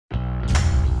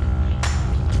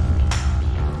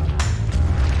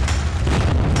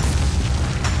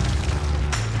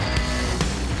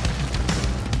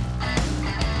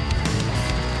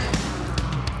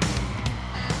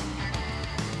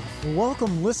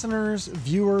Welcome listeners,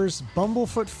 viewers,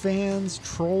 Bumblefoot fans,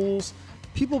 trolls,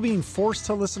 people being forced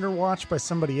to listen or watch by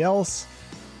somebody else,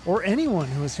 or anyone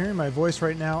who is hearing my voice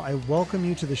right now. I welcome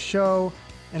you to the show,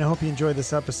 and I hope you enjoy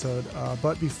this episode.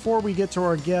 But before we get to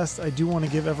our guest, I do want to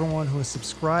give everyone who has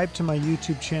subscribed to my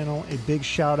YouTube channel a big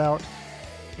shout out,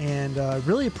 and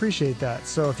really appreciate that.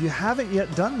 So if you haven't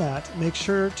yet done that, make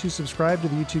sure to subscribe to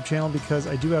the YouTube channel because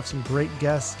I do have some great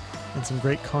guests and some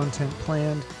great content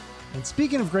planned. And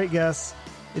speaking of great guests,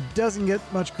 it doesn't get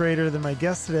much greater than my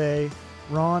guest today,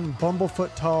 Ron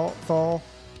Bumblefoot Thal.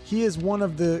 He is one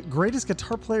of the greatest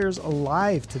guitar players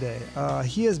alive today.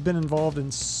 He has been involved in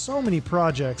so many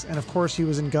projects, and of course he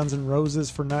was in Guns N'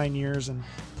 Roses for 9 years and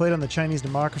played on the Chinese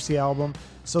Democracy album.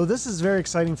 So this is very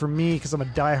exciting for me because I'm a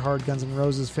diehard Guns N'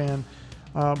 Roses fan.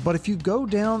 But if you go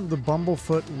down the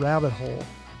Bumblefoot rabbit hole,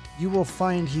 you will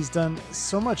find he's done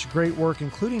so much great work,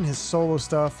 including his solo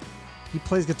stuff. He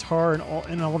plays guitar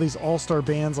in all these all-star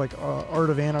bands like Art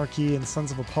of Anarchy and Sons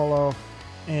of Apollo,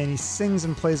 and he sings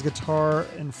and plays guitar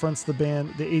and fronts the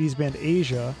band, the 80s band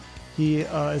Asia. He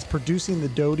is producing the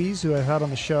Dodies, who I've had on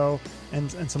the show,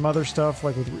 and some other stuff,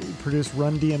 like produced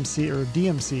Run DMC or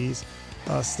DMC's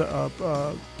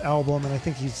album, and I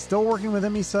think he's still working with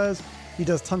him, he says. He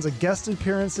does tons of guest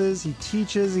appearances, he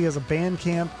teaches, he has a band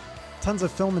camp, tons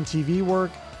of film and TV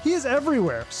work. He is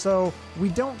everywhere. So we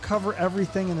don't cover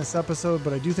everything in this episode,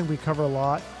 but I do think we cover a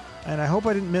lot. And I hope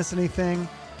I didn't miss anything.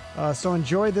 So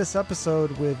enjoy this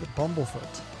episode with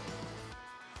Bumblefoot.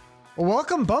 Well,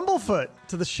 welcome, Bumblefoot,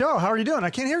 to the show. How are you doing? I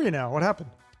can't hear you now. What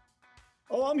happened?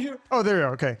 Oh, I'm here. Oh, there you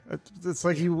are. Okay. It's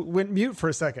like you went mute for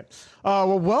a second.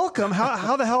 Well, welcome.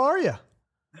 How the hell are you?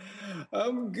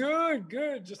 I'm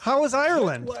good. Just how was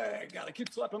Ireland? Gotta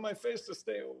keep slapping my face to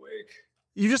stay awake.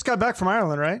 You just got back from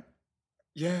Ireland, right?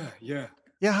 Yeah.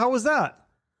 How was that?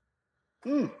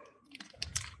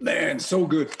 Man, so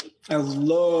good. I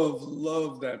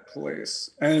love that place.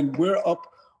 And we're up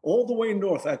all the way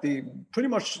north at pretty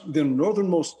much the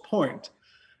northernmost point.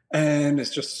 And it's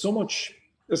just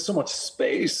there's so much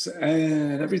space,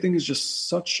 and everything is just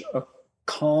such a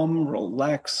calm,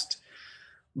 relaxed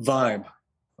vibe.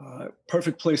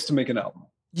 Perfect place to make an album.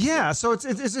 Yeah. So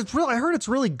it's real. I heard it's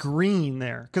really green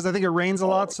there because I think it rains a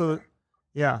lot. So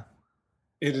yeah.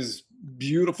 It is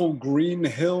beautiful green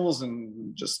hills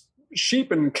and just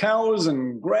sheep and cows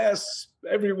and grass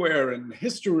everywhere, and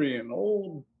history and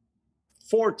old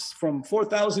forts from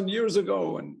 4,000 years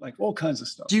ago and like all kinds of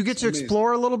stuff. Do you get to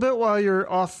explore a little bit while you're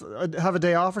off, have a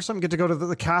day off or something? Get to go to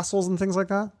the castles and things like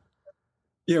that?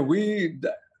 Yeah,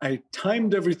 I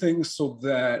timed everything so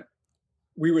that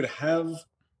we would have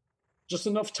just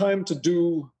enough time to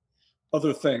do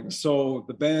other things. So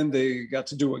the band, they got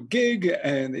to do a gig,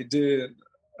 and they did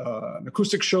an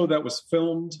acoustic show that was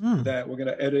filmed that we're going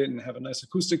to edit and have a nice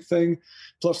acoustic thing,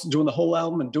 plus doing the whole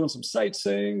album and doing some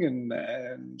sightseeing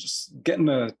and just getting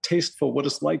a taste for what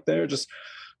it's like there, just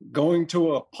going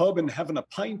to a pub and having a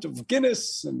pint of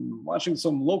Guinness and watching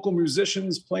some local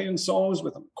musicians playing songs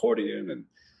with an accordion and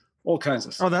all kinds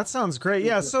of stuff. Oh, that sounds great.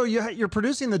 Yeah. So you're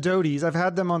producing the Dodies. I've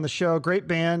had them on the show. Great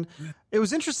band. It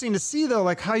was interesting to see though,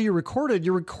 like how you recorded.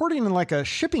 You're recording in like a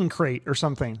shipping crate or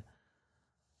something.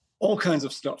 All kinds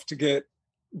of stuff to get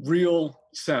real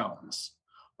sounds.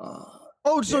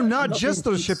 So not just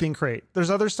those shipping crate. There's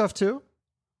other stuff too?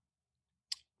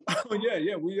 Oh,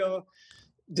 yeah. We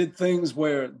did things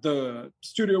where the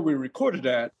studio we recorded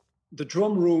at, the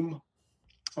drum room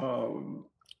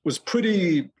was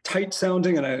pretty tight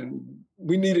sounding, and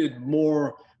we needed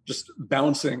more just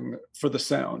bouncing for the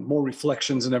sound, more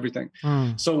reflections and everything.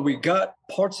 So we got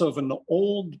parts of an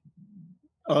old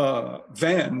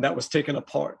van that was taken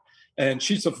apart, and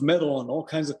sheets of metal and all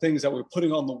kinds of things that we were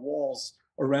putting on the walls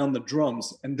around the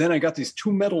drums. And then I got these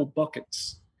 2 metal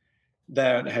buckets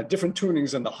that had different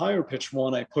tunings, and the higher pitch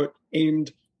one I put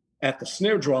aimed at the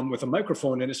snare drum with a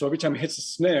microphone in it. So every time it hits the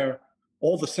snare,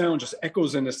 all the sound just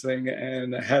echoes in this thing,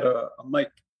 and I had a mic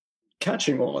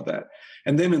catching all of that.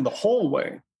 And then in the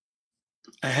hallway,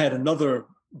 I had another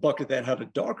bucket that had a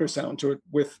darker sound to it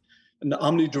with an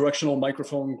omnidirectional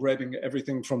microphone grabbing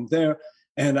everything from there.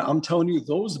 And I'm telling you,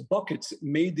 those buckets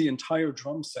made the entire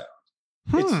drum sound.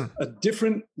 It's a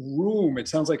different room. It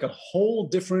sounds like a whole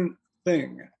different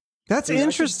thing. That's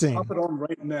interesting. I can pop it on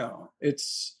right now.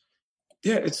 It's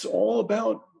all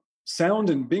about sound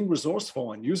and being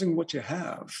resourceful and using what you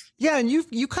have. Yeah, and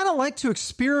you kind of like to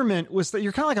experiment with that.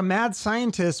 You're kind of like a mad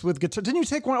scientist with guitar. Didn't you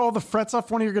take all the frets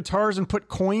off one of your guitars and put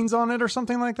coins on it or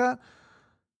something like that?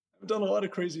 I've done a lot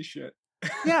of crazy shit.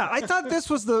 Yeah, I thought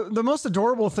this was the most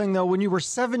adorable thing though. When you were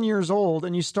 7 years old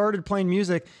and you started playing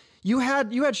music, you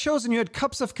had shows and you had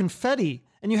cups of confetti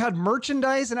and you had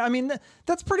merchandise. And I mean,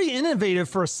 that's pretty innovative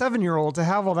for a 7-year-old to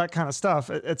have all that kind of stuff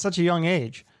at such a young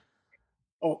age.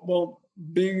 Oh, well,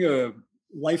 being a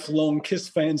lifelong Kiss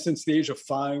fan since the age of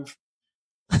 5,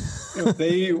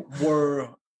 they were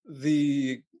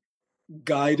the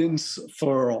guidance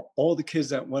for all the kids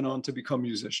that went on to become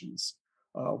musicians.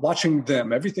 Watching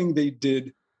them, everything they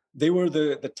did, they were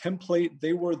the template,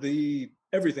 they were the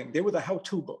everything. They were the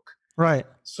how-to book. Right.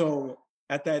 So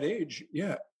at that age,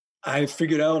 I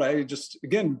figured out, I just,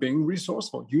 again, being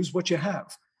resourceful, use what you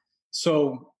have.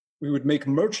 So we would make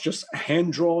merch, just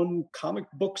hand-drawn comic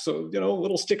books of,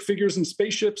 little stick figures and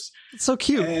spaceships. It's so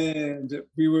cute. And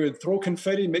we would throw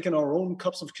confetti, making our own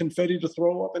cups of confetti to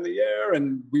throw up in the air.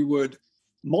 And we would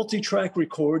multi-track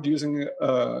record using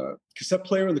a cassette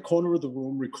player in the corner of the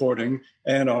room recording,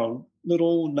 and our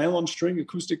little nylon string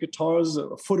acoustic guitars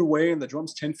a foot away and the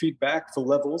drums 10 feet back for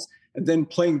levels, and then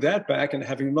playing that back and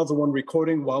having another one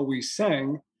recording while we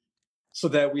sang, so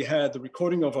that we had the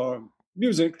recording of our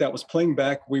music that was playing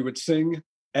back. We would sing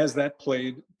as that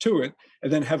played to it,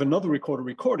 and then have another recorder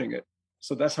recording it.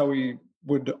 So that's how we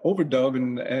would overdub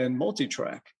and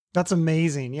multi-track. That's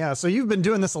amazing. Yeah. So you've been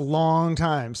doing this a long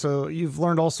time. So you've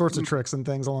learned all sorts of tricks and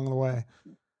things along the way.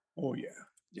 Oh, yeah.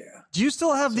 Yeah. Do you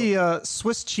still have the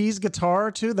Swiss cheese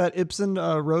guitar too? That Ibsen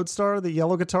Roadstar, the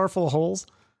yellow guitar full of holes?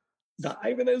 The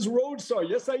Ibanez Roadstar.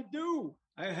 Yes, I do.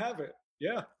 I have it.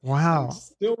 Yeah. Wow. It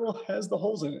still has the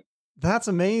holes in it. That's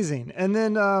amazing. And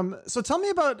then, so tell me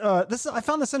about this. I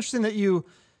found this interesting that you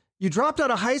dropped out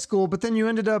of high school, but then you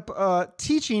ended up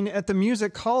teaching at the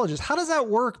music colleges. How does that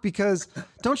work? Because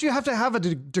don't you have to have a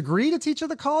degree to teach at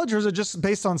the college, or is it just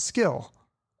based on skill?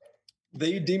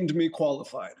 They deemed me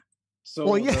qualified. So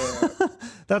well, yeah,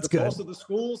 that's good. The boss of the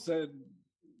school said,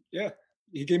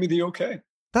 he gave me the okay.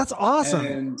 That's awesome.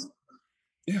 And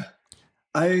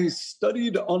I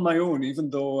studied on my own, even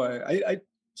though I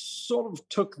sort of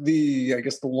took the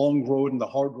long road and the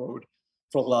hard road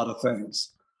for a lot of things.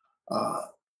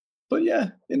 But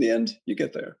in the end, you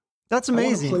get there. That's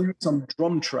amazing. I want to play you some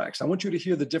drum tracks. I want you to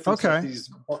hear the difference that these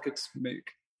buckets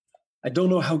make. I don't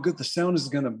know how good the sound is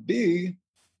going to be,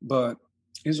 but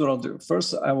here's what I'll do.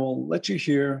 First, I will let you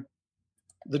hear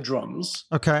the drums.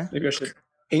 Okay. Maybe I should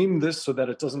aim this so that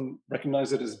it doesn't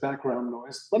recognize it as background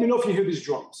noise. Let me know if you hear these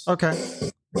drums. Okay.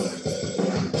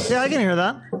 Yeah, I can hear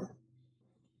that.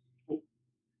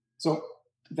 So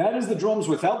that is the drums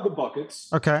without the buckets.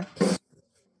 Okay.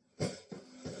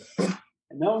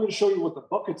 And now I'm going to show you what the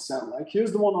buckets sound like.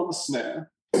 Here's the one on the snare.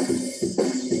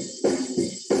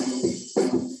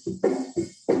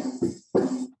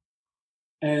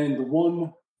 And the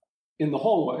one in the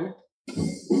hallway.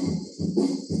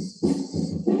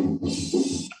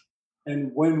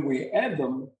 And when we add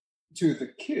them to the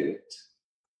kit,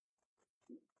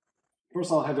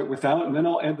 first I'll have it without, and then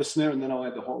I'll add the snare, and then I'll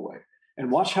add the hallway.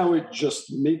 And watch how it just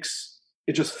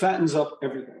fattens up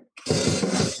everything.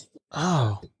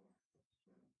 Oh.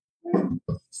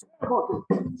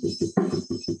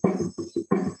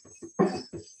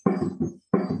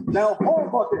 Now,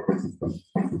 horn bucket.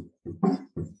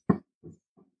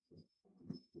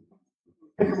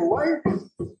 Take them away.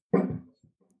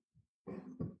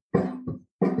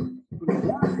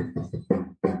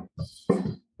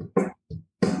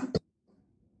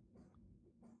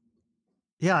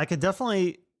 Yeah, I could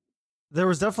definitely. There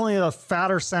was definitely a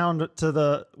fatter sound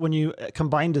to when you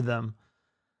combined them.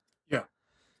 Yeah.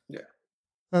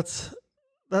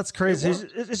 That's crazy.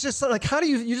 It's just like, how do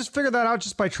you just figure that out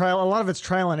just by trial? A lot of it's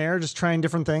trial and error, just trying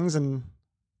different things. And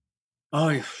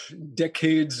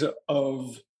decades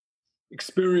of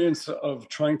experience of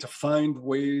trying to find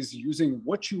ways using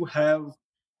what you have.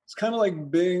 It's kind of like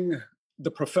being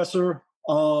the professor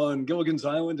on Gilligan's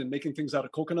Island and making things out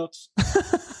of coconuts.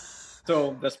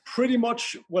 So that's pretty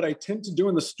much what I tend to do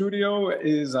in the studio.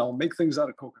 Is I'll make things out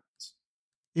of coconuts.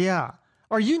 Yeah.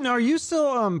 Are you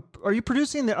still are you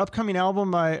producing the upcoming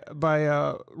album by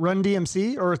Run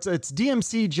DMC, or it's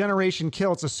DMC Generation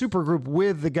Kill? It's a super group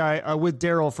with the guy with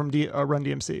Daryl from Run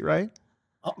DMC, right?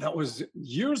 Oh, that was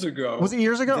years ago. Was it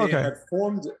years ago? They okay. Had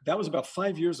formed, that was about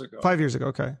 5 years ago. 5 years ago.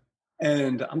 Okay.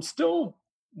 And I'm still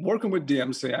working with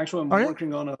DMC. Actually, I'm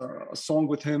working on a song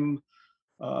with him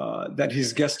that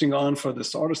he's guesting on for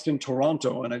this artist in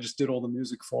Toronto, and I just did all the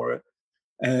music for it.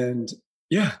 And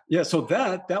so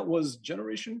that was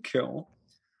Generation Kill,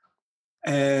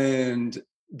 and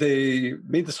they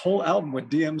made this whole album with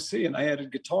DMC, and I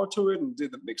added guitar to it and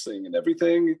did the mixing and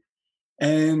everything,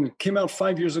 and it came out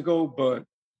 5 years ago. But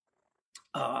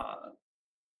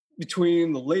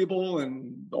between the label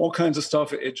and all kinds of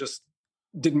stuff, it just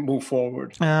didn't move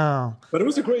forward. Oh. But it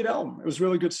was a great album. It was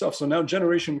really good stuff. So now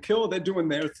Generation Kill, they're doing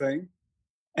their thing.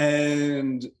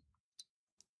 And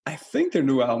I think their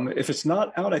new album, if it's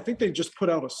not out, I think they just put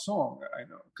out a song. I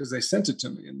know because they sent it to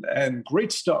me, and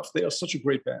great stuff. They are such a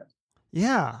great band.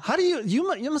 Yeah. How do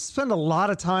you must spend a lot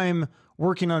of time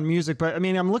working on music, but I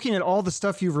mean, I'm looking at all the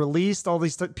stuff you've released, all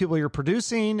these people you're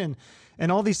producing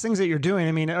and all these things that you're doing.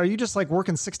 I mean, are you just like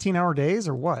working 16-hour days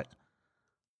or what?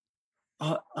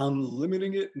 I'm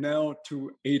limiting it now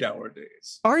to 8-hour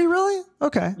days. Are you really?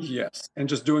 Okay. Yes. And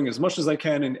just doing as much as I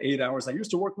can in 8 hours. I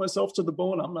used to work myself to the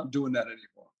bone. I'm not doing that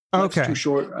anymore. Okay. It's too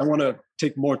short. I want to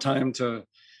take more time to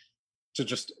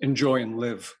just enjoy and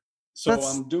live. So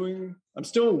I'm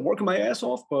still working my ass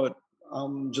off, but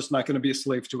I'm just not going to be a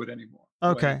slave to it anymore.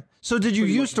 Okay. So did you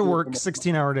used to work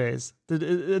 16-hour days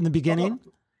in the beginning?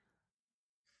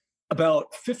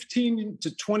 About 15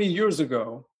 to 20 years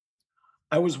ago,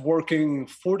 I was working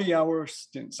 40-hour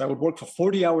stints. I would work for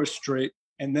 40 hours straight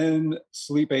and then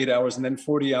sleep 8 hours and then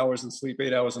 40 hours and sleep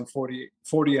 8 hours and 40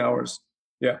 hours.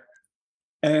 Yeah.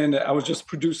 And I was just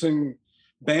producing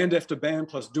band after band,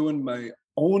 plus doing my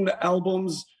own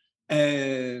albums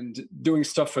and doing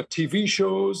stuff for TV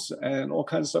shows and all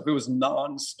kinds of stuff. It was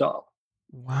nonstop.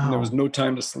 Wow. And there was no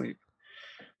time to sleep.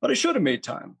 But I should have made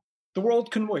time. The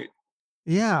world can wait.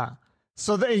 Yeah.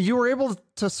 So you were able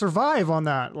to survive on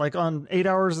that, like on 8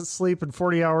 hours of sleep and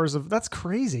 40 hours of, that's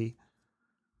crazy.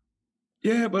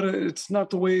 Yeah, but it's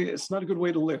not a good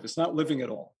way to live. It's not living at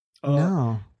all.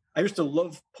 No. I used to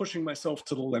love pushing myself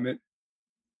to the limit,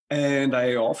 and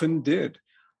I often did.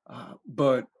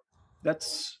 But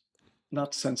that's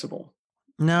not sensible.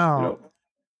 No. You know,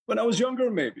 when I was younger,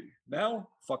 maybe. Now,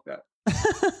 fuck that.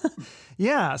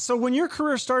 Yeah. So when your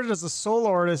career started as a solo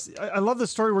artist, I love the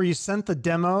story where you sent the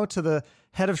demo to the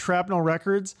head of Shrapnel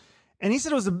Records, and he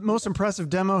said it was the most impressive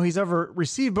demo he's ever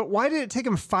received. But why did it take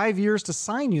him 5 years to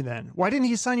sign you then? Why didn't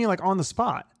he sign you like on the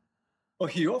spot? Well,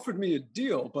 he offered me a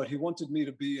deal, but he wanted me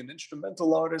to be an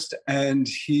instrumental artist, and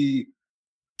he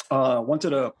wanted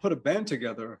to put a band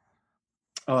together.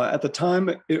 At the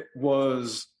time, it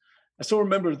was, I still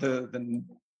remember the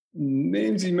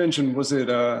names he mentioned. Was it,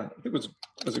 I think was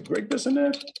it Greg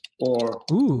Bissonette? Or,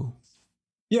 ooh.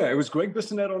 Yeah, it was Greg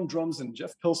Bissonette on drums and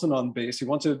Jeff Pilson on bass. He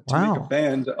wanted to make a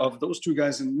band of those two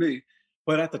guys and me.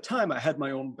 But at the time, I had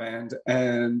my own band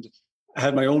and I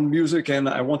had my own music, and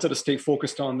I wanted to stay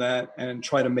focused on that and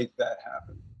try to make that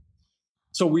happen.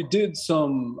 So we did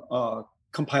some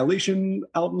compilation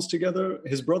albums together.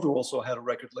 His brother also had a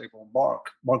record label,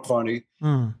 Mark Varney.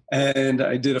 And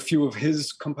I did a few of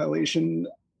his compilation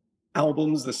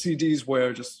albums, the CDs,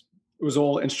 where just it was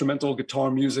all instrumental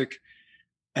guitar music.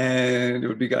 And it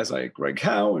would be guys like Greg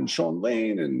Howe and Sean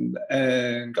Lane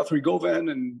and Guthrie Govan,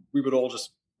 and we would all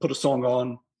just put a song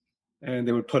on and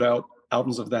they would put out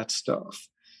albums of that stuff.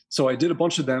 So I did a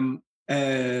bunch of them.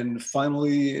 And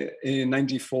finally in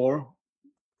 94,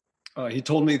 he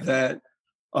told me that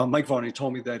Mike Varney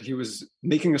told me that he was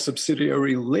making a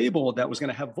subsidiary label that was going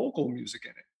to have vocal music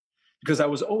in it, because I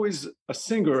was always a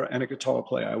singer and a guitar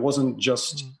player. I wasn't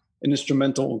just an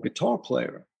instrumental guitar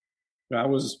player. I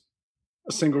was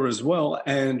a singer as well.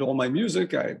 And all my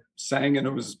music, I sang, and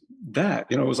it was that,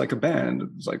 it was like a band.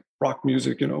 It was like rock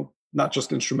music, not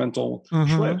just instrumental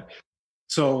shred.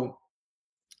 So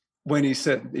when he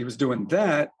said he was doing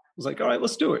that, I was like, all right,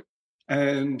 let's do it.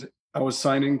 And I was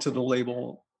signing to the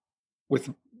label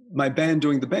with my band,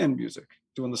 doing the band music,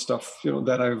 doing the stuff,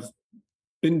 that I've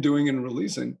been doing and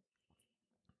releasing.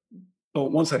 But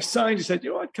once I signed, he said,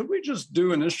 what, can we just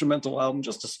do an instrumental album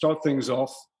just to start things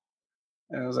off?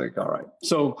 And I was like, all right.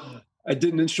 So I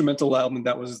did an instrumental album.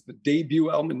 That was the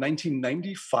debut album in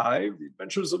 1995, The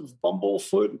Adventures of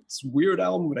Bumblefoot. It's a weird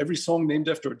album with every song named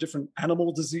after a different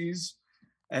animal disease.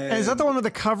 And is that the one with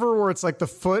the cover where it's like the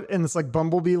foot and it's like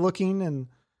bumblebee looking? And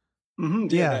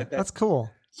that's cool.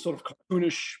 Sort of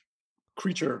cartoonish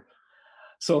creature.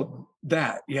 So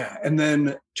that, yeah. And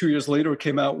then 2 years later, it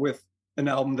came out with an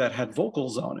album that had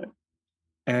vocals on it.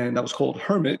 And that was called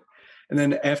Hermit. And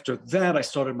then after that, I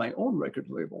started my own record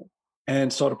label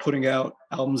and started putting out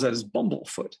albums as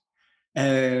Bumblefoot.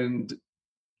 And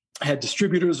I had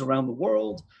distributors around the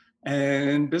world,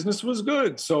 and business was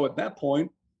good. So at that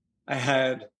point, I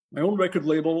had my own record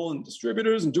label and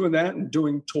distributors and doing that and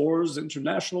doing tours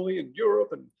internationally in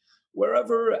Europe and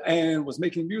wherever, and was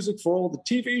making music for all the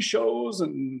TV shows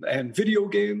and video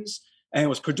games, and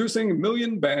was producing a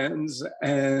million bands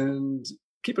and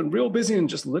keeping real busy and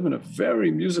just living a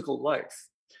very musical life.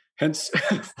 Hence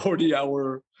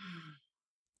 40-hour,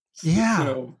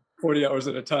 40 hours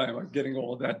at a time, like getting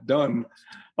all of that done.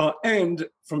 And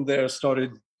from there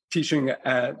started teaching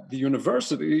at the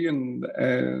university and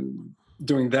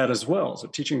doing that as well. So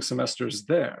teaching semesters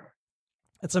there.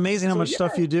 It's amazing how much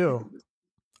stuff you do.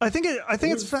 I think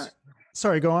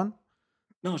sorry, go on.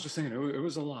 No, I was just saying it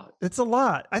was a lot. It's a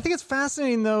lot. I think it's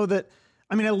fascinating though that,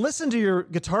 I mean, I listened to your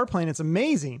guitar playing. It's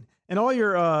amazing. And all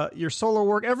your solo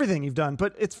work, everything you've done,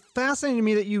 but it's fascinating to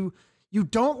me that you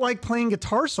don't like playing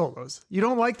guitar solos. You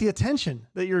don't like the attention,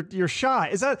 that you're shy.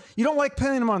 Is that, you don't like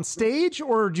playing them on stage,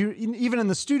 or do you, even in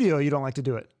the studio, you don't like to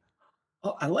do it?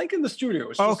 Oh, I like in the studio.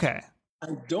 It's just, okay.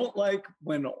 I don't like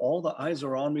when all the eyes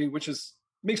are on me, which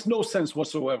makes no sense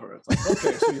whatsoever. It's like,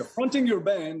 okay, so you're fronting your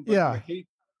band, but yeah. you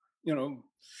hate,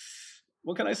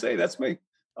 what can I say? That's me.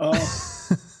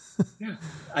 Yeah,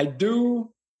 I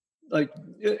do. Like,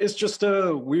 it's just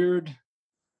a weird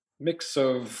mix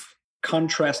of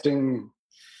contrasting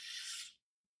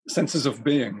senses of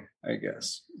being, I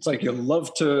guess. It's like you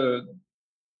love to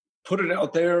put it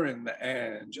out there and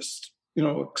just,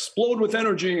 explode with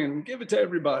energy and give it to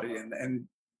everybody.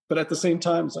 But at the same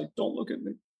time, it's like, don't look at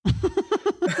me.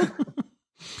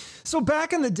 So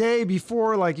back in the day,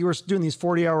 before like you were doing these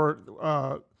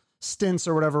 40-hour stints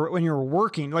or whatever, when you were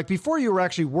working, like before you were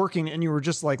actually working and you were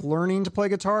just like learning to play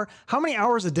guitar, how many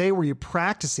hours a day were you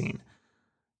practicing?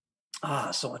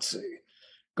 So let's see,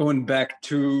 going back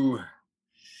to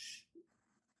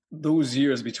those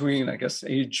years between, I guess,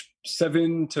 age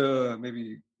 7 to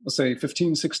maybe, let's say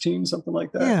 15, 16, something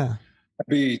like that. Yeah. I'd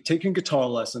be taking guitar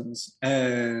lessons,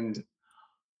 and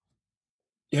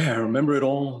yeah, I remember it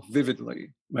all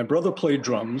vividly. My brother played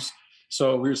drums,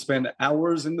 so we would spend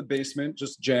hours in the basement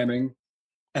just jamming,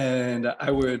 and I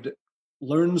would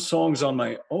learn songs on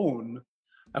my own.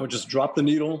 I would just drop the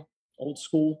needle, old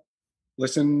school,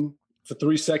 listen for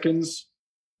 3 seconds,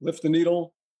 lift the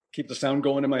needle, keep the sound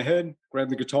going in my head, grab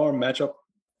the guitar, match up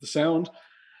the sound.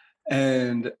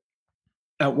 And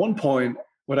at one point,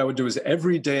 what I would do is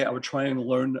every day I would try and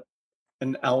learn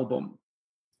an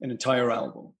entire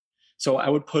album. So I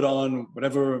would put on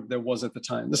whatever there was at the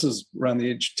time. This is around the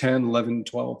age 10, 11,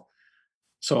 12.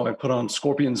 So I put on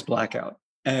Scorpions Blackout,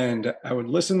 and I would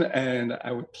listen and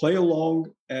I would play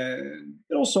along, and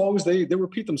songs, they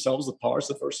repeat themselves, the parts,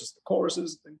 the verses, the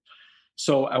choruses.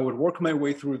 So I would work my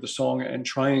way through the song and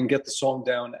try and get the song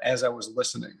down as I was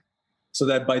listening, so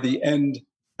that by the end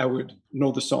I would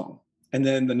know the song, and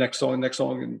then the next song,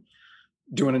 and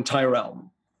do an entire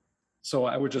album. So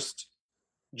I would just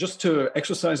to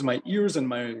exercise my ears and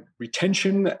my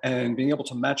retention and being able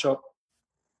to match up,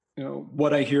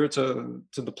 what I hear to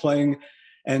the playing,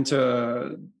 and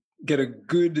to get a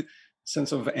good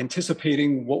sense of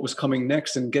anticipating what was coming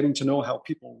next and getting to know how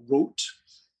people wrote.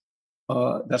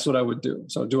 That's what I would do.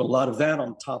 So I'd do a lot of that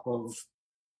on top of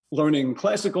learning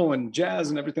classical and jazz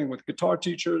and everything with guitar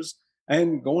teachers,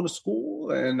 and going to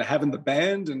school and having the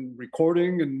band and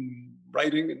recording and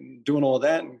writing and doing all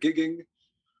that and gigging.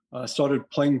 Started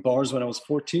playing bars when I was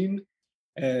 14,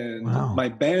 and wow. My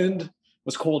band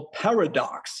was called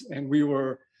Paradox, and we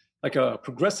were like a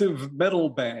progressive metal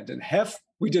band, and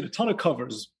we did a ton of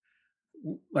covers.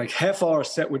 Like half our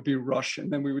set would be Rush,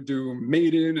 and then we would do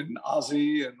Maiden and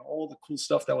Ozzy and all the cool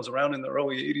stuff that was around in the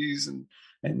early 80s,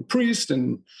 and Priest,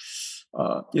 and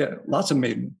lots of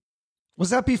Maiden.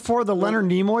 Was that before the Leonard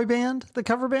Nimoy band, the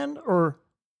cover band, or?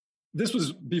 This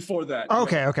was before that.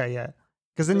 Okay, yeah.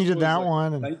 Because then you did that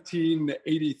one. And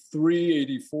 1983,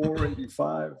 84,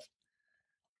 85.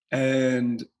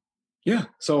 And yeah,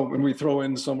 so when we throw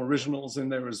in some originals in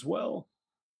there as well.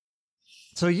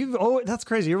 So that's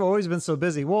crazy. You've always been so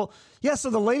busy. Well, yeah, so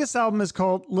the latest album is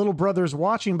called Little Brothers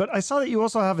Watching, but I saw that you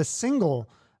also have a single,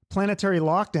 Planetary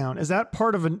Lockdown. Is that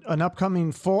part of an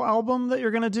upcoming full album that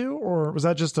you're going to do, or was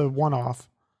that just a one-off?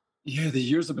 Yeah, the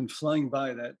years have been flying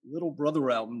by. That Little Brother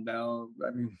album now,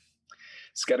 I mean,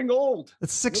 it's getting old.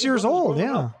 It's 6 years old,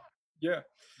 yeah. Up. Yeah.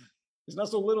 It's not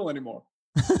so little anymore.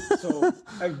 So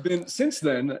I've been, since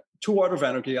then, 2 Art of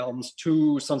Anarchy albums,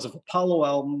 2 Sons of Apollo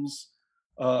albums,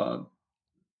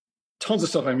 tons of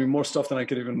stuff. I mean, more stuff than I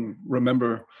could even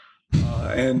remember.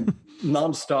 And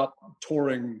nonstop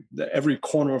touring every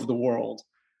corner of the world.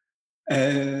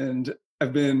 And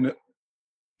I've been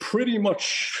pretty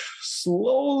much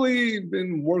slowly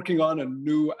been working on a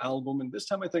new album, and this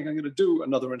time I think I'm going to do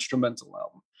another instrumental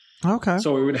album. Okay.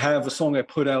 So we would have a song I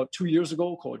put out 2 years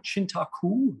ago called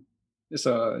Cintaku. It's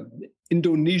a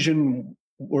Indonesian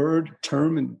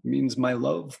term and means my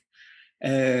love,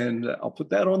 and I'll put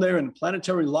that on there. And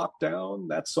Planetary Lockdown,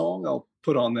 that song I'll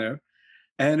put on there,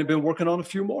 and I've been working on a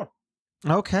few more.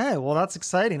 Okay, well that's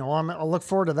exciting. Well, I'll look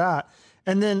forward to that.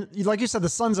 And then, like you said, the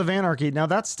Sons of Anarchy. Now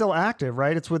that's still active,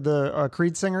 right? It's with the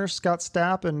Creed singer Scott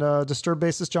Stapp and Disturbed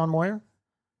bassist John Moyer.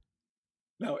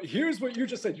 Now, here's what you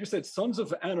just said. You said Sons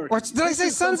of Anarchy. Or did I say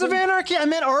Sons of Anarchy? I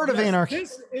meant Art of Anarchy.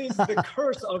 This is the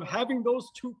curse of having those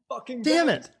 2 fucking Damn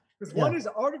bands. it. Because one is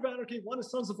Art of Anarchy, one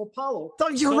is Sons of Apollo. Oh,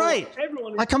 you're right.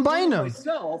 Everyone, I combined them.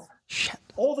 Myself, Shit.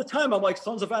 all the time, I'm like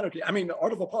Sons of Anarchy. I mean,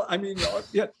 Art of Apollo. I mean,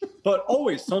 yeah, but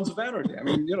always Sons of Anarchy. I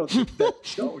mean, that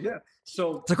show, yeah.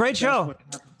 So it's a great show.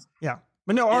 Yeah,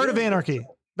 but no, Art of Anarchy.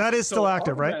 That is still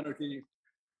active, right? Art of Anarchy,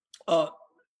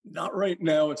 not right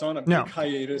now. It's on a big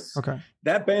hiatus. Okay.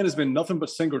 That band has been nothing but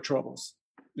singer troubles.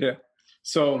 Yeah.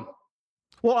 So.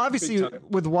 Well, obviously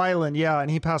with Weiland, yeah,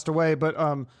 and he passed away.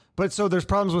 But so there's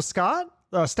problems with Scott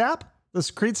Stapp,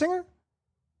 the Creed singer.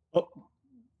 Well,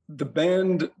 the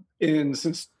band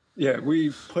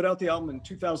we put out the album in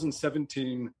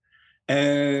 2017,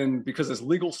 and because there's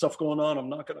legal stuff going on, I'm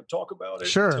not going to talk about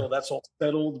it until that's all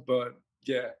settled. But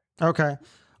yeah. Okay.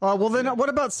 Well, then what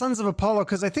about Sons of Apollo?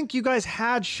 Because I think you guys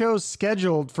had shows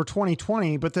scheduled for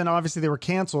 2020, but then obviously they were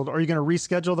canceled. Are you going to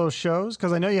reschedule those shows?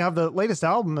 Because I know you have the latest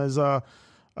album was a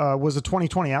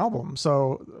 2020 album.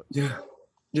 So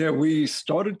yeah, we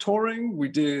started touring. We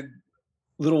did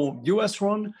little US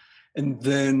run, and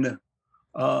then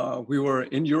we were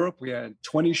in Europe. We had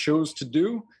 20 shows to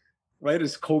do, right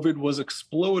as COVID was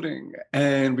exploding,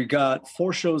 and we got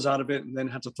 4 shows out of it, and then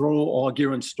had to throw all our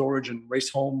gear in storage and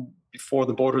race home before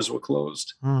the borders were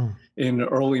closed in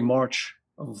early March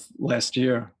of last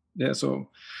year. Yeah, so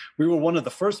we were one of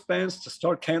the first bands to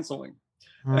start canceling.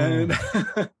 And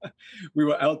we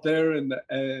were out there and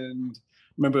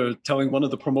remember telling one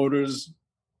of the promoters,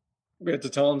 we had to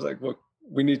tell him, like, look,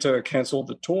 we need to cancel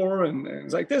the tour. And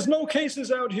it's like, there's no cases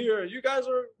out here. You guys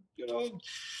are,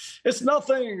 it's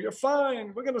nothing. You're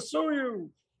fine. We're going to sue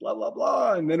you. Blah, blah,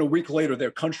 blah. And then a week later,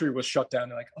 their country was shut down.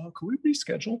 They're like, oh, can we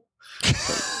reschedule?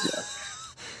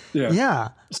 So, yeah.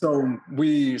 So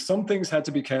some things had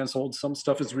to be canceled. Some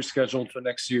stuff is rescheduled for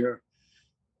next year.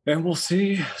 And we'll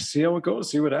see how it goes,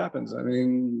 see what happens. I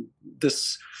mean,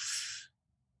 this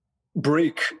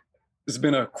break has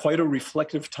been quite a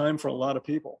reflective time for a lot of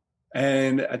people.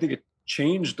 And I think it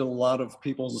changed a lot of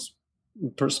people's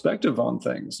perspective on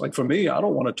things. Like for me, I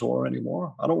don't want to tour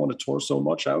anymore. I don't want to tour so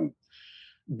much. I'm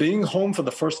being home for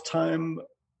the first time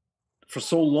for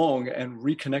so long and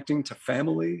reconnecting to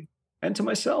family and to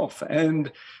myself,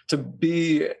 and to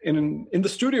be in the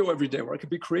studio every day where I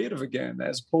could be creative again,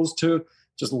 as opposed to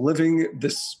just living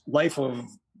this life of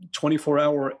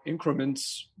 24-hour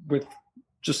increments with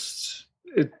just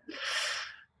it.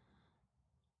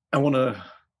 I want to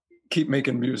keep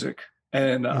making music,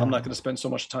 and I'm not going to spend so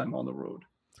much time on the road.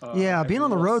 Being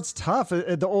on the road's tough.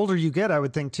 The older you get, I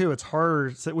would think too, it's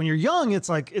harder. When you're young, it's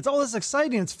like, it's all this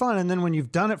exciting, it's fun. And then when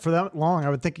you've done it for that long, I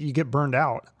would think you get burned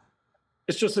out.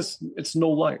 It's just, it's no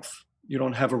life. You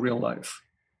don't have a real life.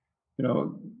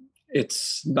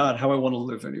 It's not how I want to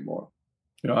live anymore.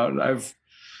 I've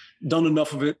done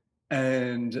enough of it,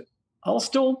 and I'll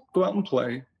still go out and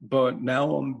play, but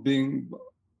now I'm being,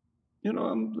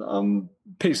 I'm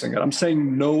pacing it. I'm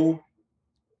saying no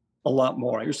a lot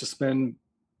more. I used to spend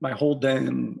my whole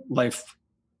damn life,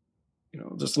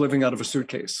 just living out of a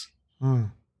suitcase.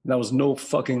 That was no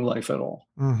fucking life at all.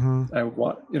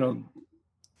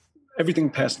 Everything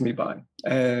passed me by,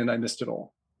 and I missed it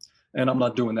all. And I'm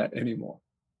not doing that anymore.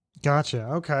 Gotcha.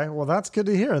 Okay. Well, that's good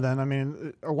to hear then. I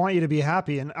mean, I want you to be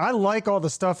happy. And I like all the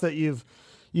stuff that you've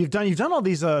done. You've done all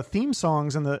these theme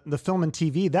songs and the film and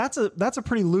TV. That's a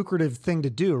pretty lucrative thing to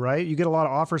do, right? You get a lot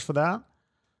of offers for that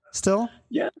still?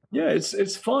 Yeah.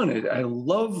 It's fun. I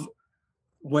love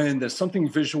when there's something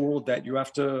visual that you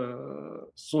have to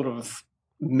sort of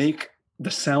make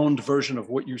the sound version of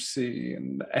what you see,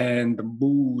 and the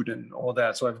mood and all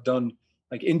that. So I've done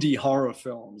like indie horror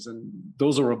films, and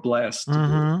those are a blast to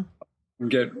do,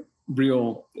 and get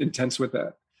real intense with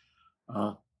that.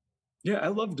 I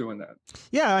love doing that.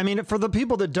 Yeah. I mean, for the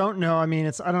people that don't know, I mean,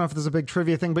 I don't know if there's a big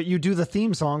trivia thing, but you do the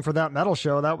theme song for that metal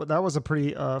show. That was a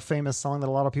pretty famous song that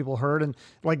a lot of people heard. And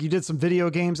like, you did some video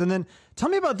games. And then tell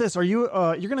me about this. Are you,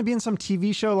 you're going to be in some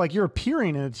TV show, like you're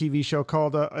appearing in a TV show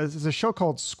called, is a show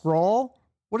called Scrawl?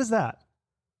 What is that?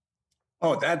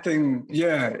 Oh, that thing.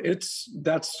 Yeah.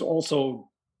 That's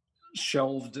also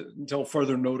shelved until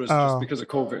further notice, just because of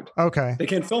COVID. Okay. They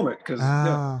can't film it because,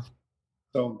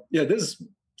 So there's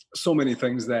so many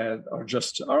things that are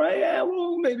just, all right,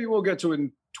 well, maybe we'll get to it in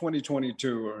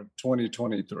 2022 or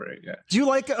 2023. Yeah. Do you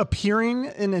like appearing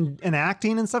and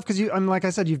acting and stuff? Because like I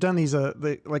said, you've done these,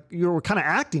 like you were kind of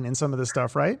acting in some of this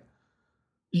stuff, right?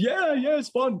 Yeah, it's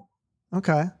fun.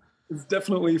 Okay. It's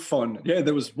definitely fun. Yeah,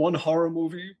 there was one horror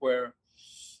movie where,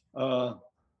 I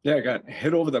got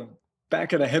hit over the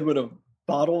back of the head with a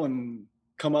bottle and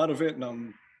come out of it, and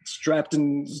I'm strapped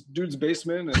in this dude's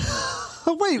basement.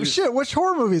 And wait, shit! Which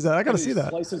horror movie is that? I got to see that.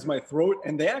 Slices my throat,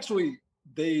 and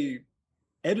they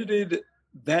edited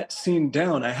that scene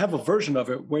down. I have a version of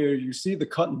it where you see the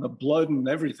cut and the blood and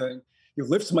everything. He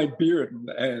lifts my beard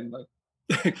and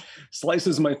like,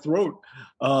 slices my throat.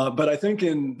 But I think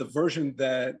in the version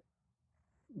that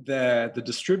the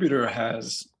distributor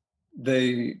has,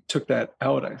 they took that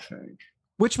out, I think.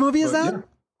 Which movie is that? Yeah.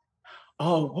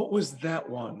 Oh, what was that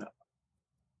one?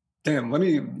 Damn, let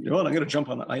me, you know what? I'm going to jump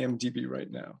on IMDb right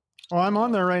now. Oh, I'm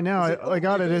on there right now. I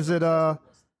got it. Is it The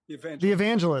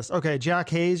Evangelist? Okay, Jack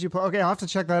Hayes. Okay, I'll have to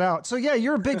check that out. So yeah,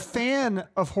 you're a big fan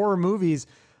of horror movies.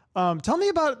 Tell me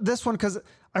about this one, because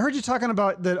I heard you talking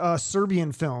about the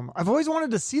Serbian film. I've always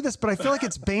wanted to see this, but I feel like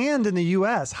it's banned in the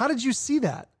U.S. How did you see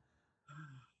that?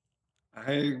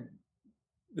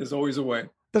 There's always a way.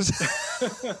 Do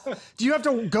you have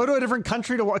to go to a different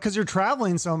country to watch because you're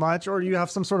traveling so much, or you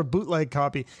have some sort of bootleg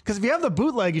copy? Because if you have the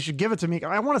bootleg, you should give it to me.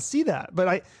 I want to see that,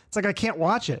 but it's like I can't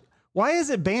watch it. Why is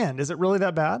it banned? Is it really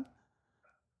that bad?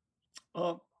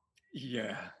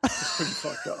 Yeah, it's pretty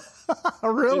fucked up.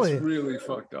 Really? It's really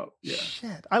fucked up. Yeah.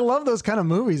 Shit. I love those kind of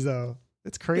movies, though.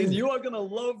 It's crazy. And you are gonna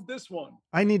love this one.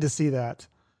 I need to see that.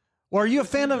 Well, are you a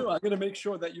fan of? I'm gonna make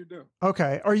sure that you do.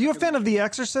 Okay. Are you a fan of The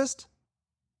Exorcist?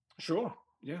 Sure.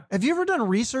 Yeah. Have you ever done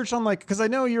research on, like, because I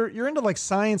know you're into like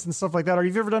science and stuff like that. Have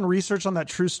you ever done research on that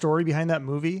true story behind that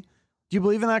movie? Do you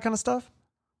believe in that kind of stuff?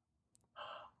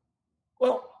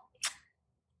 Well,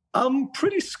 I'm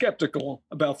pretty skeptical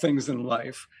about things in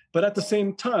life, but at the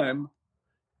same time,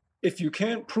 if you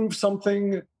can't prove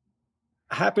something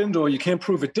happened or you can't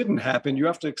prove it didn't happen, you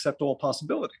have to accept all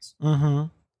possibilities. Mm-hmm.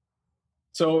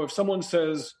 So if someone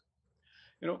says,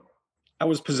 I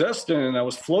was possessed and I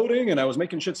was floating and I was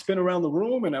making shit spin around the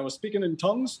room and I was speaking in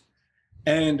tongues,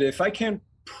 and if I can't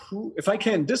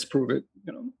disprove it,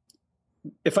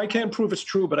 if I can't prove it's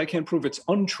true, but I can't prove it's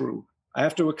untrue, I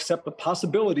have to accept the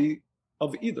possibility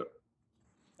of either.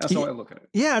 That's how I look at it.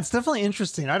 Yeah, it's definitely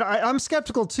interesting. I'm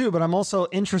skeptical too, but I'm also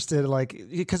interested, like,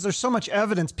 because there's so much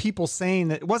evidence, people saying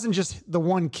that it wasn't just the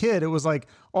one kid. It was like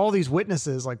all these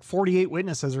witnesses, like 48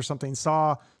 witnesses or something,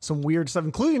 saw some weird stuff,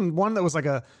 including one that was like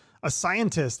a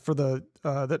scientist for the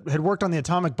that had worked on the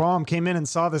atomic bomb, came in and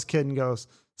saw this kid and goes,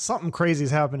 something crazy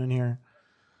is happening here.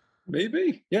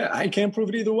 Maybe. Yeah, I can't prove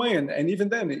it either way. And even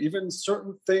then, even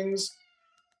certain things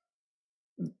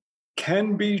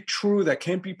can be true that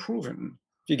can't be proven.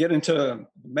 If you get into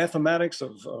mathematics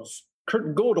of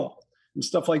Kurt Gödel and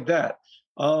stuff like that,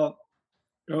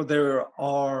 there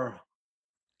are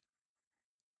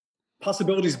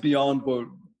possibilities beyond what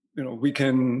we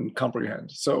can comprehend.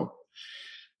 So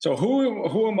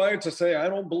who am I to say I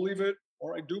don't believe it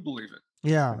or I do believe it?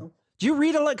 Yeah. Do you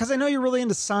read a lot? Because I know you're really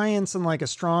into science and like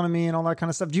astronomy and all that kind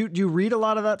of stuff. Do you read a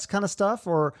lot of that kind of stuff,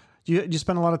 or do you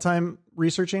spend a lot of time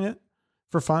researching it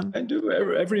for fun? I do.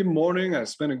 Every morning I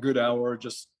spend a good hour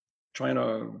just trying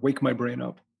to wake my brain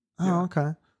up. Oh, yeah.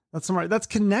 Okay. That's smart. That's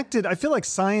connected. I feel like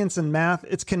science and math,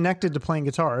 it's connected to playing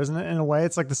guitar, isn't it? In a way,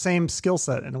 it's like the same skill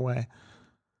set in a way.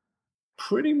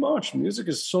 Pretty much. Music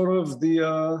is sort of the,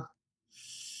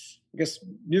 I guess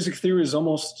music theory is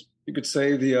almost, you could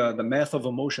say, the math of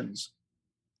emotions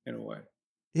in a way.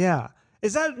 Yeah.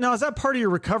 Is that part of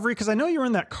your recovery? Because I know you were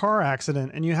in that car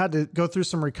accident and you had to go through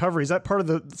some recovery. Is that part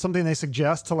of something they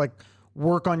suggest to like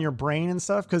work on your brain and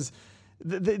stuff? Because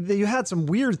you had some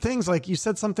weird things. Like you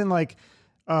said something like,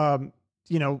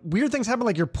 weird things happen,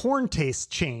 like your porn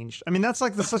taste changed. I mean, that's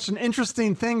like such an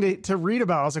interesting thing to read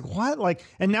about. I was like, what? Like,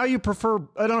 and now you prefer,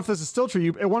 I don't know if this is still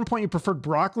true. At one point you preferred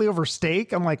broccoli over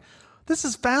steak. I'm like, this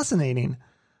is fascinating.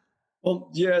 Well,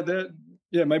 yeah,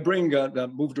 my brain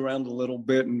got moved around a little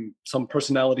bit and some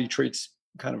personality traits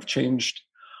kind of changed.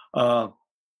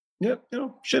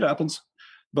 Shit happens.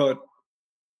 But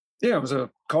yeah, it was a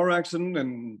car accident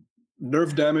and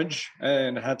nerve damage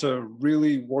and had to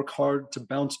really work hard to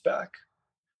bounce back.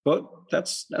 But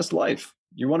that's life.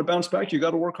 You want to bounce back, you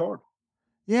got to work hard.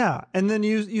 Yeah. And then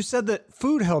you said that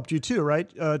food helped you too, right?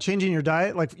 Changing your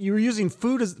diet. Like you were using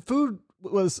food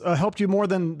was helped you more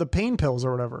than the pain pills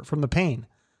or whatever from the pain.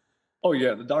 Oh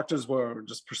yeah. The doctors were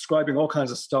just prescribing all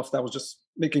kinds of stuff that was just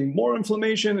making more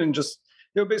inflammation and just,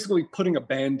 basically putting a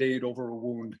Band-Aid over a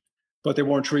wound, but they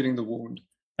weren't treating the wound.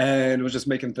 And it was just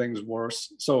making things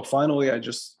worse. So finally I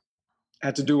just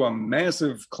had to do a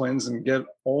massive cleanse and get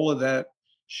all of that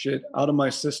shit out of my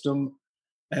system,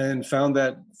 and found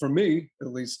that for me, at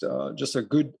least, just a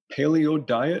good paleo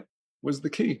diet was the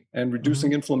key, and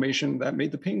reducing inflammation that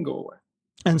made the pain go away.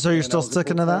 And so you're still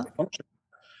sticking to that?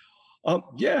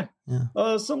 Yeah.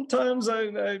 Sometimes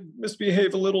I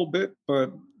misbehave a little bit,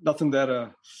 but nothing that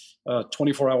a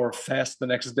 24-hour fast the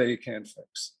next day can't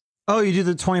fix. Oh, you do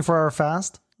the 24-hour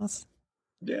fast?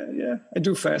 Yeah. I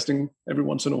do fasting every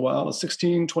once in a while,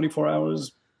 16, 24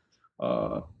 hours.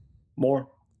 more.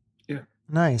 Yeah.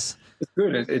 Nice. It's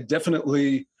good. It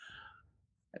definitely,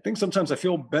 I think sometimes I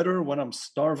feel better when I'm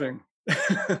starving.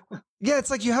 Yeah,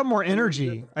 it's like you have more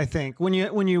energy, I think. When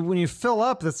you fill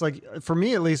up, that's like, for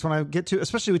me at least, when I get to,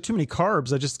 especially with too many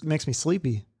carbs, it just makes me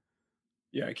sleepy.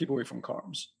 Yeah, I keep away from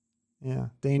carbs. Yeah,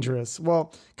 dangerous.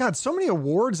 Well, God, so many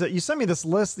awards that you sent me this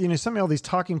list, you sent me all these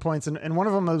talking points, and one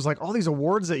of them was like all these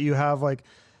awards that you have, like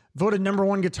voted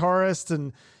 #1 guitarist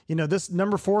and, this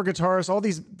 #4 guitarist, all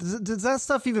these, does that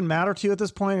stuff even matter to you at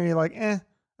this point? Or are you like, I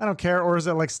don't care? Or is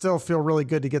it like still feel really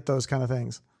good to get those kind of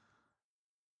things?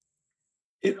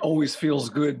 It always feels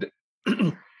good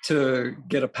to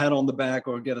get a pat on the back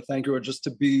or get a thank you or just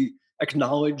to be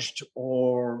acknowledged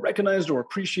or recognized or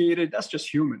appreciated. That's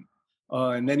just human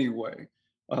in any way.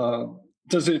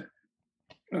 Does it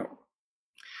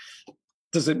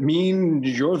does it mean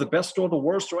you're the best or the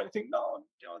worst or anything? No,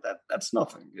 that's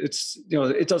nothing. It's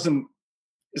it doesn't.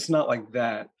 It's not like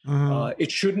that.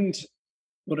 It shouldn't.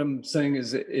 What I'm saying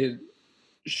is it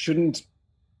shouldn't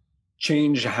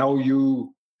change how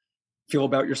you feel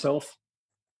about yourself.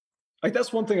 Like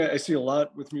that's one thing I see a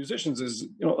lot with musicians is,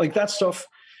 like that stuff,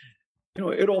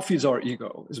 it all feeds our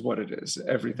ego is what it is,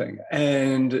 everything.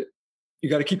 And you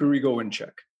got to keep your ego in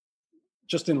check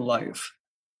just in life.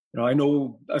 I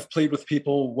know I've played with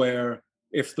people where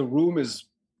if the room is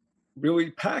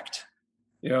really packed,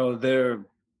 they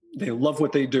love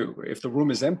what they do. If the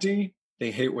room is empty,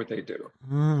 they hate what they do.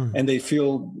 And they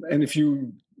feel, and if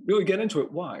you really get into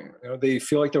it, why? They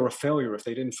feel like they're a failure if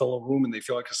they didn't fill a room, and they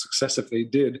feel like a success if they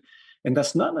did. And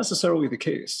that's not necessarily the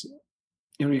case.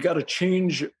 You got to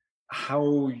change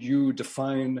how you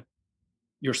define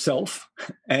yourself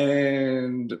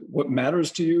and what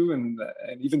matters to you, and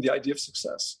even the idea of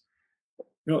success.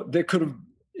 There could have,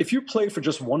 if you play for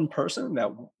just one person,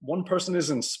 that one person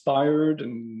is inspired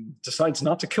and decides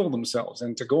not to kill themselves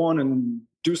and to go on and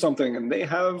do something, and they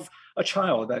have a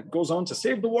child that goes on to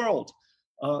save the world.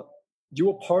 You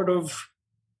are part of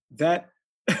that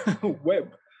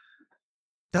web.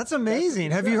 That's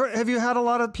amazing. Have you had a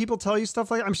lot of people tell you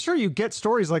stuff like, I'm sure you get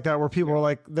stories like that where people are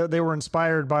like, they were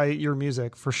inspired by your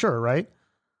music for sure. Right.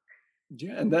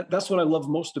 Yeah. And that's what I love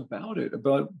most about it,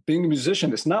 about being a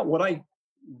musician. It's not what I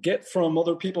get from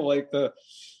other people, like the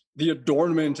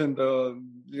adornment and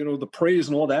the praise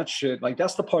and all that shit. Like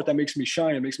that's the part that makes me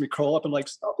shine. It makes me curl up and like,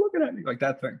 stop looking at me, like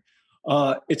that thing.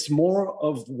 It's more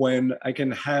of when I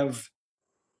can have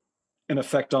an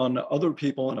effect on other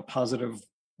people in a positive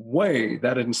way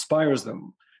that it inspires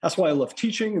them. That's why I love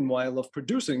teaching and why I love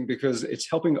producing, because it's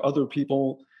helping other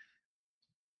people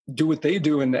do what they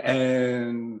do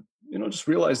and just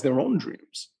realize their own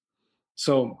dreams.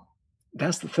 So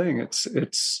that's the thing.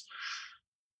 It's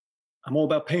I'm all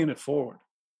about paying it forward.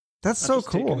 That's so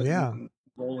cool. Yeah.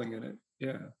 Rolling in it.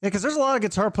 Yeah. Yeah. Because there's a lot of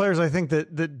guitar players, I think,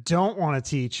 that don't want to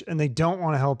teach and they don't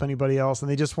want to help anybody else.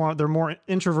 And they're more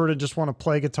introverted, just want to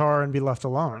play guitar and be left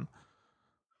alone.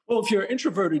 Well, if you're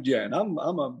introverted, yeah, and I'm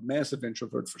a massive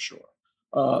introvert for sure.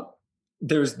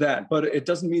 There's that, but it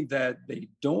doesn't mean that they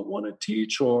don't want to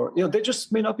teach, or they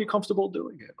just may not be comfortable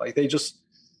doing it. Like they just,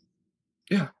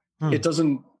 it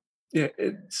doesn't. Yeah,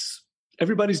 it's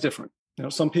everybody's different.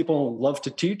 Some people love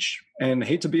to teach and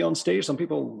hate to be on stage. Some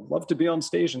people love to be on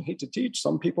stage and hate to teach.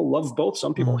 Some people love both.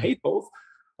 Some people hate both.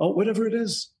 Whatever it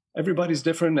is, everybody's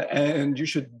different, and you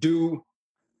should do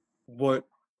what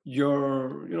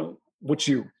what's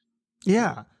you.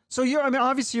 Yeah. So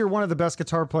obviously you're one of the best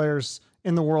guitar players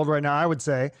in the world right now, I would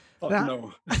say.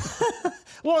 No.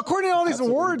 Well, according to all these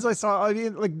awards I saw,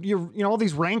 like all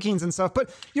these rankings and stuff,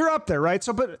 but you're up there, right?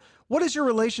 So, but what is your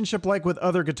relationship like with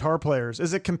other guitar players?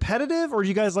 Is it competitive, or do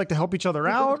you guys like to help each other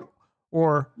out?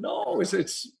 Or no,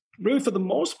 it's really, for the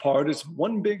most part, it's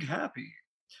one big happy.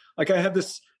 Like I have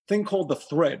this thing called the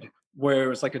Thread,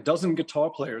 where it's like a dozen guitar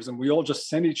players, and we all just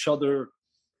send each other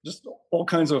just all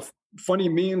kinds of funny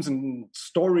memes and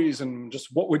stories and just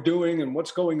what we're doing and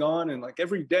what's going on. And like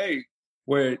every day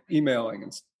we're emailing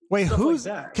and wait,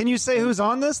 can you say who's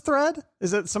on this thread?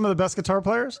 Is it some of the best guitar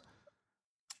players?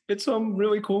 It's some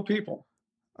really cool people.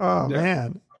 Oh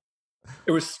man.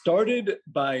 It was started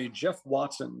by Jeff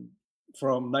Watson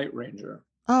from Night Ranger.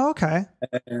 Oh, okay.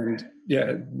 And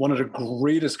one of the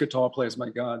greatest guitar players. My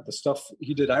God, the stuff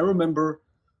he did. I remember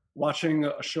watching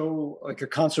a show, like a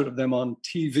concert of them on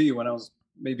TV when I was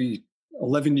maybe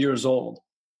 11 years old.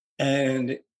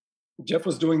 And Jeff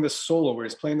was doing this solo where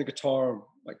he's playing the guitar,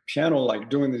 like piano, like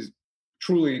doing these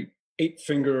truly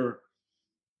 8-finger.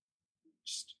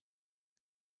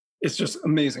 It's just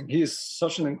amazing. He is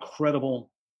such an incredible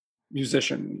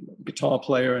musician, guitar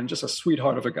player, and just a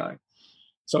sweetheart of a guy.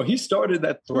 So he started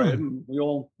that thread and we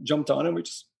all jumped on it. We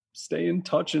just stay in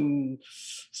touch and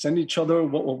send each other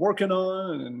what we're working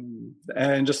on,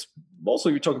 and just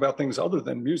mostly we talk about things other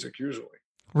than music usually.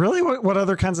 Really? What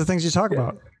other kinds of things you talk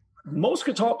about? Most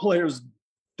guitar players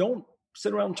don't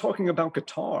sit around talking about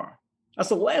guitar. That's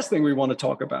the last thing we want to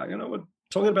talk about. We're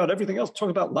talking about everything else, talk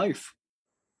about life,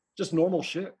 just normal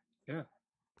shit. Yeah.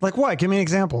 Like what? Give me an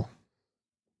example.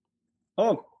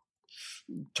 Oh,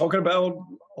 talking about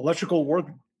electrical work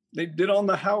they did on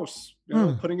the house,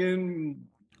 putting in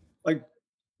like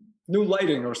new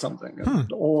lighting or something,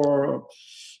 or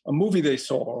a movie they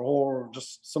saw, or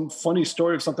just some funny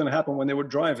story of something that happened when they were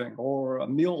driving, or a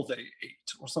meal they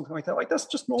ate, or something like that. Like that's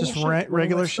just normal,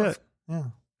 regular shit. Yeah.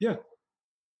 Yeah.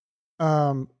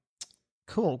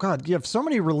 Cool. God, you have so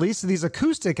many releases of these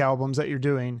acoustic albums that you're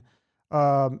doing.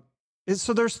 So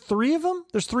there's 3 of them.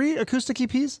 There's 3 acoustic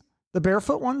EPs, the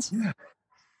Barefoot ones. Yeah.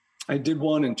 I did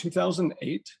one in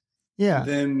 2008. Yeah. And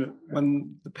then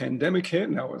when the pandemic hit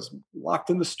and I was locked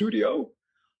in the studio,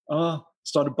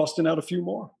 started busting out a few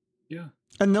more. Yeah.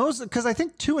 And those, because I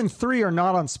think 2 and 3 are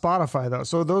not on Spotify though.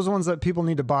 So those ones that people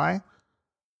need to buy.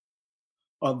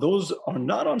 Those are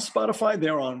not on Spotify.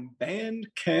 They're on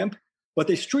Bandcamp, but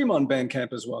they stream on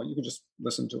Bandcamp as well. You can just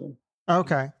listen to them.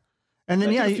 Okay. And then,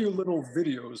 I did a few little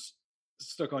videos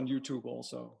stuck on YouTube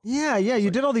also. Yeah. You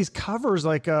did all these covers,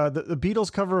 like the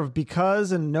Beatles cover of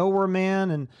Because and Nowhere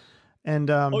Man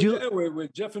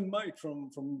with Jeff and Mike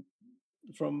from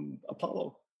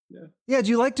Apollo. Yeah. Yeah. Do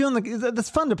you like doing that's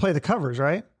fun to play the covers,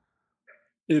 right?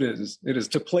 It is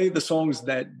to play the songs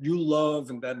that you love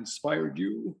and that inspired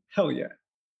you. Hell yeah.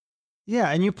 Yeah.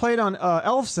 And you played on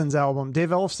Elfson's album, Dave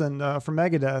Elfson from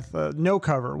Megadeth, No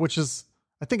Cover, which is,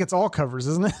 I think it's all covers,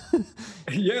 isn't it?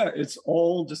 Yeah. It's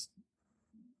all just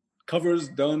covers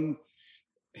done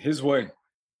his way.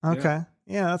 Okay.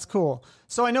 Yeah, that's cool.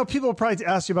 So I know people will probably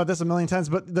ask you about this a million times,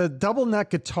 but the double neck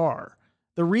guitar,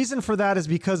 the reason for that is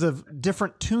because of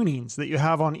different tunings that you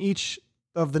have on each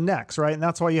of the necks, right? And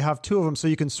that's why you have 2 of them, so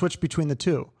you can switch between the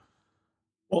 2.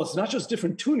 Well, it's not just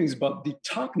different tunings, but the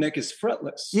top neck is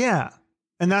fretless. Yeah.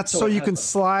 And that's so you can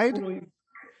slide.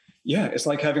 Yeah, it's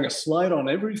like having a slide on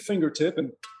every fingertip,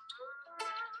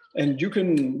 and you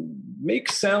can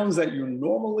make sounds that you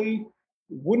normally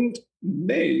wouldn't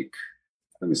make.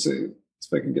 Let me see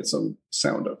if I can get some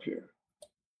sound up here.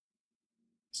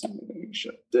 So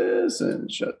shut this and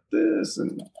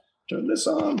turn this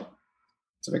on.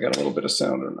 So I got a little bit of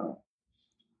sound or not.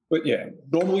 But yeah,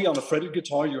 normally on a fretted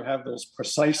guitar, you have those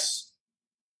precise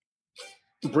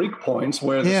break points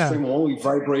where the string will only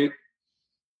vibrate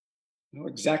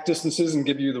exact distances and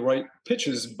give you the right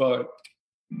pitches. But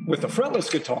with a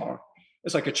fretless guitar,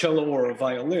 it's like a cello or a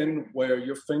violin where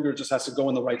your finger just has to go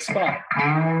in the right spot.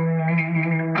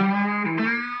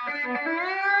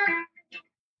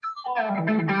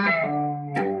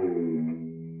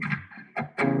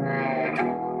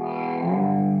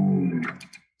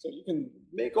 So you can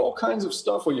make all kinds of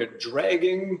stuff where you're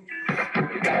dragging.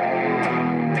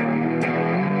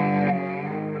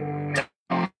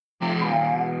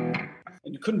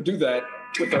 And you couldn't do that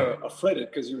with a fretted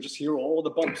because you would just hear all the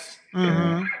bumps.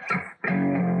 Mm-hmm.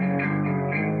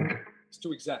 It's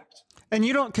too exact. And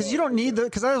you don't need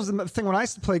because that was the thing when I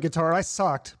used to play guitar, I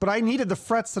sucked, but I needed the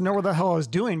frets to know where the hell I was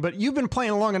doing. But you've been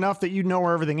playing long enough that you know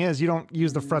where everything is. You don't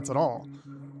use the frets at all.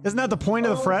 Isn't that the point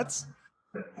of the frets?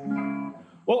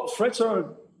 Well, frets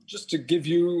are just to give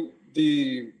you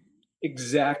the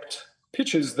exact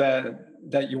pitches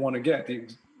that you want to get,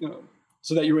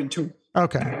 so that you're in tune.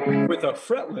 Okay. With a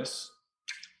fretless,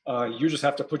 you just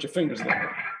have to put your fingers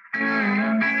there.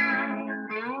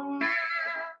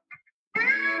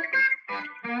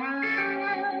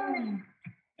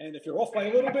 And if you're off by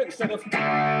a little bit, instead of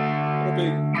it'll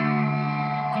be.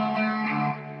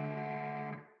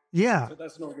 Yeah. So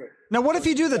that's no good. Now, what if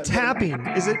you do the tapping?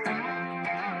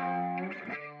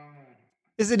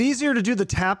 Is it easier to do the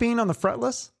tapping on the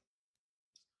fretless?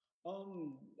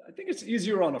 I think it's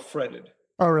easier on a fretted.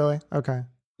 Oh, really? Okay.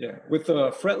 Yeah, with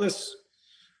a fretless,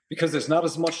 because there's not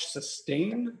as much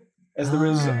sustain as there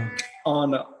is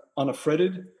on a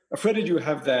fretted. A fretted, you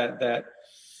have that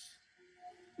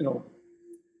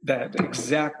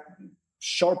exact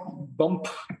sharp bump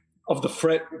of the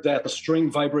fret that the string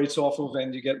vibrates off of,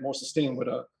 and you get more sustain. With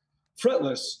a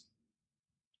fretless,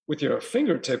 with your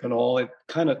fingertip and all, it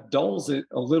kind of dulls it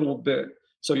a little bit.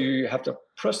 So you have to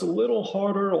press a little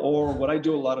harder, or what I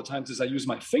do a lot of times is I use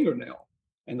my fingernail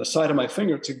and the side of my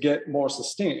finger to get more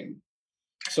sustain.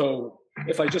 So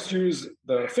if I just use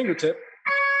the fingertip,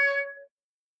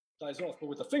 it dies off, but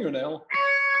with the fingernail,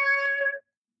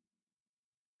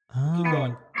 keep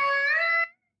going.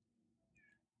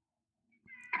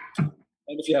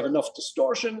 And if you have enough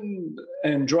distortion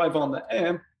and drive on the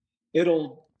amp,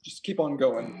 it'll just keep on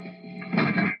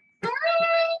going.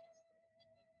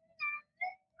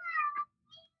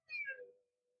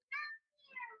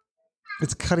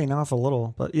 It's cutting off a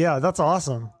little, but yeah, that's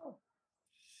awesome.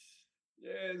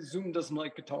 Yeah, Zoom doesn't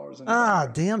like guitars.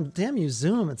 Damn you,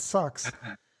 Zoom. It sucks.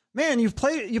 Man, you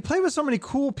play with so many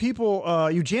cool people.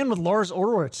 You jammed with Lars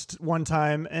Ulrich one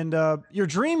time, and your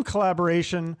dream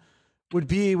collaboration would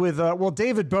be with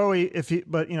David Bowie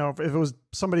but if it was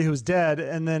somebody who's dead,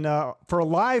 and then for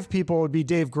alive people it would be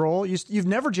Dave Grohl. You've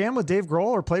never jammed with Dave Grohl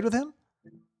or played with him?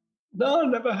 No,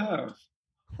 never have.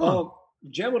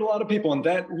 Jam with a lot of people, and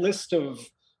that list of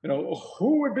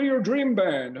who would be your dream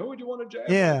band? Who would you want to jam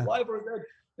with, live or dead?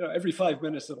 Every 5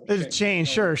 minutes it'll change.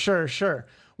 Sure.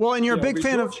 Well, and you're a big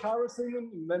fan of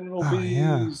Harrison, and then it'll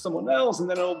be someone else, and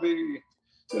then it'll be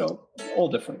all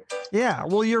different. Yeah,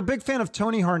 well, you're a big fan of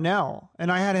Tony Harnell,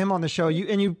 and I had him on the show.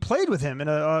 You played with him in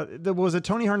was it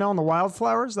Tony Harnell and the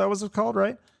Wildflowers? That was it called,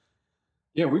 right?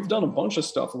 Yeah, we've done a bunch of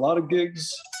stuff, a lot of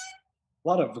gigs, a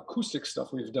lot of acoustic stuff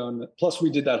we've done. Plus, we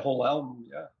did that whole album.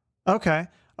 Yeah. Okay.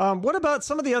 What about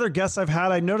some of the other guests I've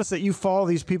had? I noticed that you follow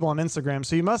these people on Instagram,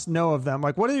 so you must know of them.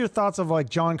 Like, what are your thoughts of like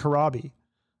John Corabi?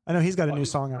 I know he's got a new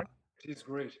song out. He's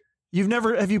great.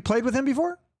 Have you played with him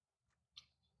before?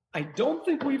 I don't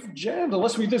think we've jammed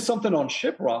unless we did something on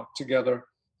Shiprock together.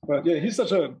 But yeah, he's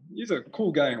a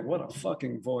cool guy, and what a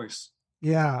fucking voice.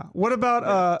 Yeah. What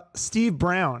about Steve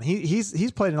Brown?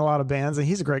 He's played in a lot of bands, and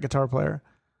he's a great guitar player.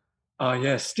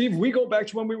 Yeah, Steve, we go back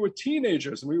to when we were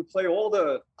teenagers, and we would play all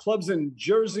the clubs in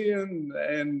Jersey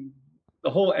and the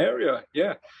whole area.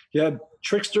 Yeah. He had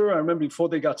Trickster, I remember, before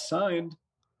they got signed,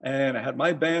 and I had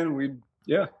my band. We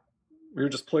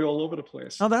would just play all over the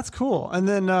place. Oh, that's cool. And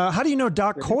then how do you know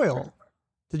Doc Coyle?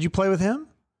 Did you play with him?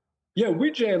 Yeah,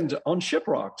 we jammed on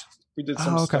Shiprocked. We did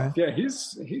some stuff. Yeah,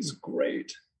 he's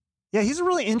great. Yeah, he's a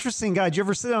really interesting guy. Did you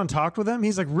ever sit down and talk with him?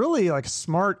 He's like really like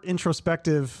smart,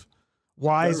 introspective,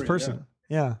 wise person.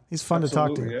 Yeah, he's fun to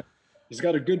talk to. Yeah. He's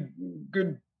got a good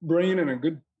brain and a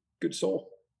good soul.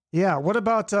 Yeah. What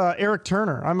about Eric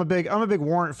Turner? I'm a big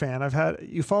Warrant fan.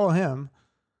 You follow him.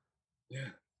 Yeah.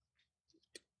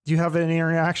 Do you have any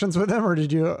interactions with him, or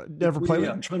did you ever play with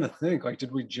him? I'm trying to think. Like,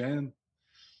 did we jam?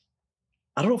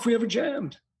 I don't know if we ever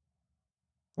jammed.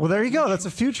 Well, there you go. That's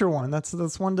a future one. That's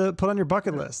one to put on your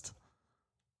bucket list.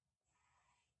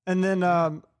 And then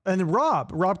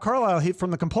Rob Carlisle,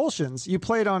 from the Compulsions, you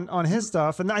played on his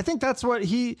stuff, and I think that's what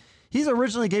he's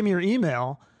originally gave me your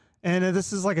email, and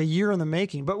this is like a year in the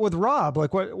making. But with Rob,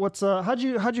 like how'd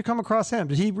you come across him?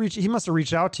 He must have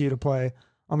reached out to you to play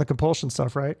on the Compulsion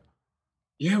stuff, right?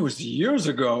 Yeah, it was years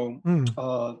ago.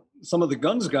 Some of the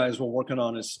Guns guys were working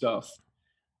on his stuff,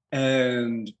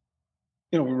 and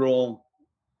we were all,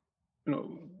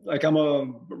 like, I'm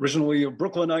originally a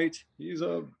Brooklynite. He's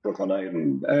a Brooklynite,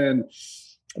 and I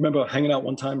remember hanging out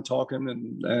one time talking,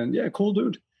 and yeah, cool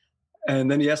dude.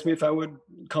 And then he asked me if I would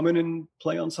come in and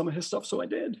play on some of his stuff, so I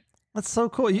did. That's so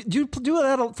cool. Do you do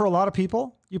that for a lot of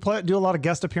people? You do a lot of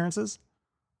guest appearances?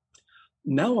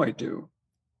 Now I do.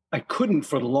 I couldn't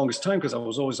for the longest time because I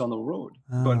was always on the road.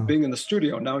 Oh. But being in the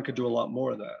studio, now I could do a lot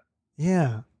more of that.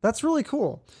 Yeah, that's really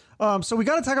cool. So we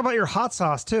got to talk about your hot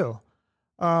sauce too.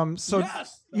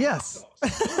 Yes.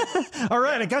 All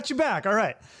right, I got you back. All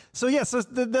right. So so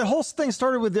the whole thing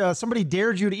started with somebody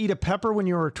dared you to eat a pepper when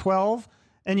you were 12,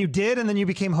 and you did, and then you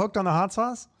became hooked on the hot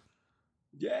sauce?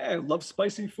 Yeah, I love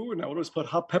spicy food, and I would always put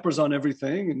hot peppers on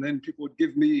everything, and then people would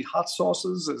give me hot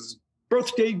sauces as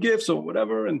birthday gifts or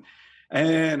whatever, and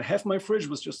half my fridge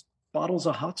was just bottles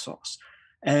of hot sauce.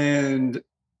 And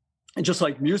just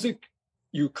like music,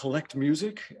 you collect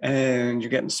music and you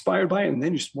get inspired by it, and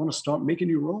then you just want to start making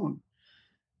your own.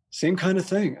 Same kind of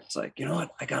thing. It's like, you know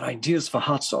what? I got ideas for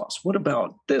hot sauce. What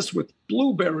about this with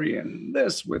blueberry and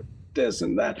this with this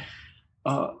and that?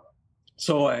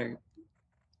 So I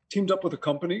teamed up with a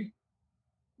company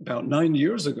about 9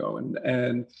 years ago, and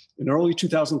in early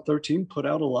 2013 put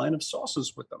out a line of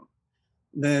sauces with them.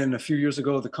 Then a few years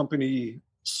ago, the company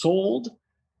sold.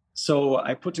 So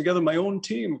I put together my own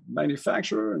team,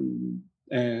 manufacturer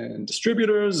and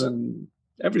distributors and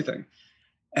everything,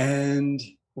 and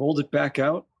rolled it back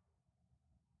out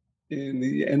in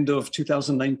the end of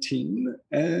 2019.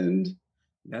 And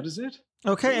that is it.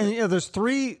 Okay. And there's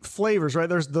 3 flavors, right?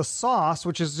 There's the sauce,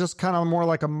 which is just kind of more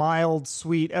like a mild,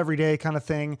 sweet, everyday kind of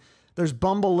thing. There's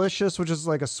Bumblelicious, which is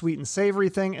like a sweet and savory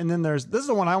thing. And then this is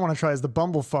the one I want to try, is the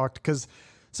Bumblefucked, because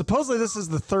supposedly this is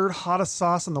the 3rd hottest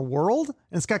sauce in the world,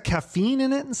 and it's got caffeine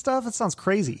in it and stuff. It sounds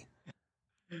crazy.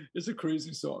 It's a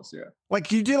crazy sauce. Yeah.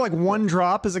 Like, you do like 1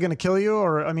 drop, is it going to kill you?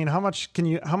 Or, I mean, how much can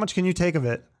you take of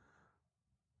it?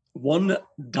 one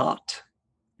dot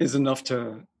is enough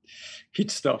to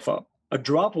heat stuff up. A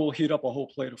drop will heat up a whole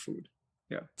plate of food.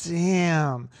 Yeah.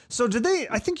 Damn. So did they,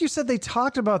 I think you said they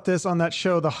talked about this on that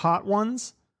show, The Hot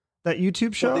Ones, that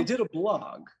YouTube show? Well, they did a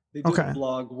blog. They did a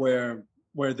blog where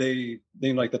they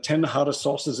like the 10 hottest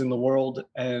sauces in the world,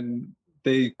 and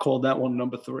they called that one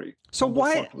number 3. So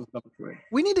why? Number 3.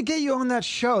 We need to get you on that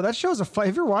show. That show's a fun.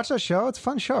 Have you ever watched that show? It's a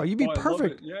fun show. You'd be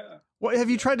perfect. Yeah. What, have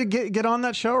you tried to get on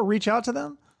that show or reach out to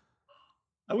them?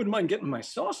 I wouldn't mind getting my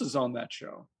sauces on that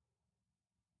show.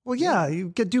 Well, yeah,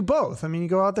 you could do both. I mean, you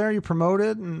go out there, you promote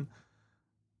it, and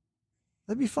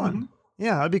that'd be fun. Mm-hmm.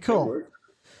 Yeah, that'd be cool.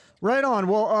 Right on.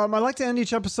 Well, I like to end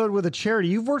each episode with a charity.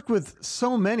 You've worked with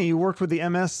so many. You worked with the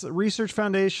MS Research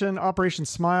Foundation, Operation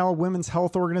Smile, Women's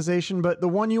Health Organization, but the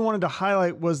one you wanted to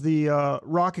highlight was the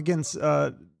Rock Against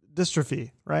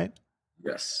Dystrophy, right?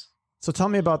 Yes. So tell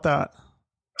me about that.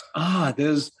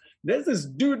 There's this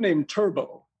dude named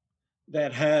Turbo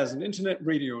that has an internet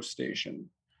radio station,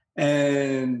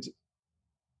 and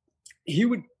he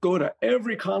would go to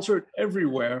every concert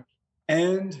everywhere,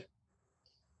 and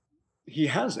he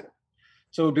has it.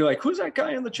 So it'd be like, who's that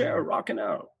guy in the chair rocking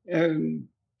out? And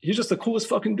he's just the coolest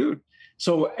fucking dude.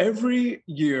 So every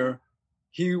year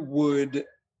he would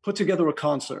put together a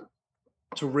concert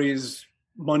to raise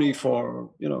money for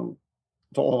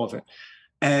all of it.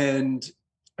 And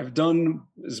I've done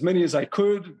as many as I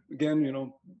could.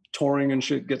 Again, touring and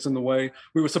shit gets in the way.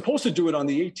 We were supposed to do it on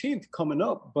the 18th coming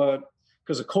up, but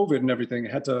because of COVID and everything,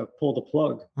 I had to pull the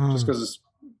plug just because it's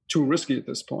too risky at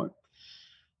this point.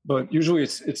 But usually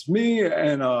it's me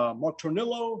and Mark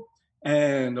Tornillo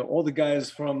and all the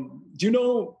guys from,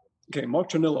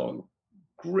 Mark Tornillo,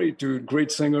 great dude,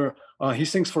 great singer. He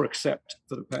sings for Accept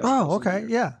for the past. Oh, okay.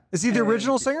 Years. Yeah. Is he the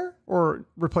original singer or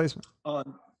replacement?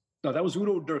 No, that was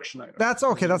Udo Dirkschneider. That's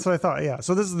okay. That's what I thought. Yeah.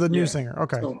 So this is the new singer.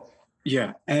 Okay. So,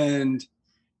 yeah. And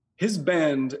his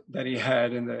band that he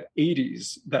had in the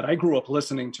 80s that I grew up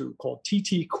listening to called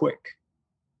TT Quick.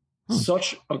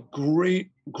 Such a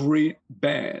great, great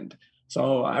band.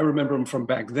 So I remember him from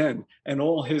back then, and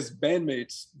all his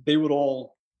bandmates, they would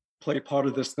all play part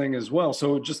of this thing as well.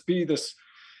 So it would just be this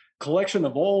collection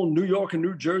of all New York and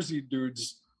New Jersey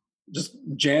dudes just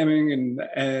jamming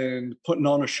and putting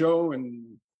on a show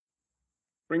and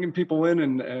bringing people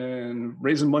in and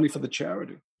raising money for the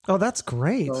charity. Oh, that's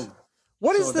great.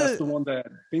 That's the one that,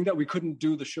 being that we couldn't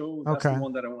do the show, that's the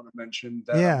one that I want to mention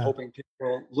that I'm hoping people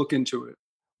will look into it.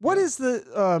 What is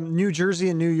the New Jersey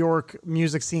and New York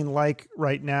music scene like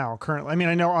right now, currently? I mean,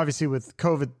 I know obviously with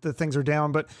COVID, the things are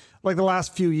down, but like the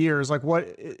last few years, like what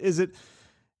is it?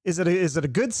 Is it a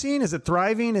good scene? Is it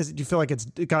thriving? Do you feel like it's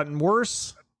gotten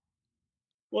worse?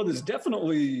 Well, there's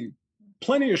definitely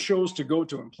plenty of shows to go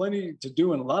to and plenty to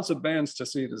do and lots of bands to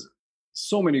see. There's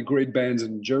so many great bands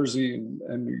in Jersey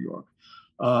and New York.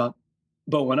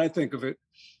 But when I think of it,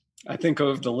 I think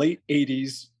of the late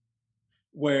 80s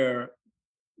where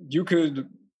you could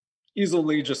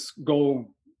easily just go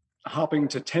hopping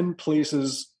to 10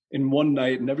 places in one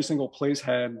night, and every single place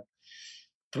had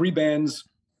 3 bands,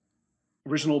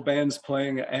 original bands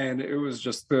playing, and it was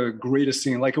just the greatest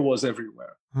scene, like it was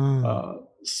everywhere.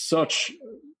 Such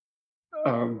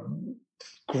a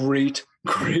great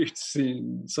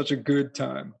scene, such a good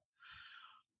time.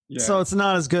 Yeah. So it's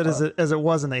not as good as it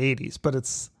was in the 80s, but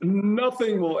it's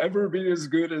nothing will ever be as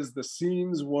good as the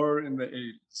scenes were in the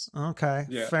 80s.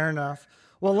 Okay, fair enough.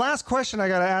 Well, last question I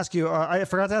got to ask you. I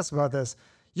forgot to ask about this.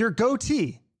 Your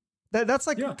goatee. That's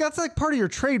like part of your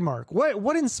trademark.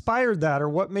 What inspired that, or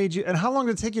what made you? And how long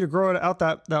did it take you to grow it out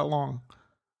that long?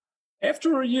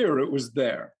 After a year, it was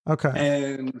there. Okay,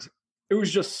 and it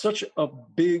was just such a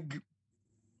big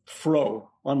fro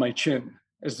on my chin.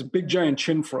 It's a big giant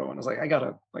chin fro, and I was like, I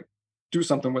gotta do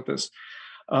something with this.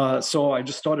 So I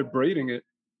just started braiding it,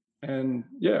 and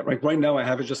right now I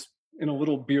have it just in a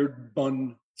little beard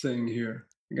bun thing here.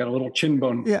 I got a little chin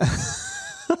bun. Yeah.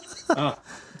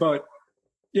 But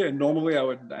normally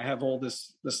I have all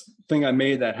this thing I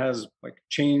made that has like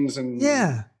chains and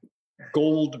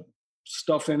gold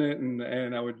stuff in it,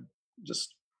 and I would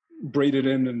just braid it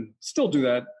in and still do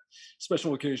that.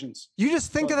 Special occasions. You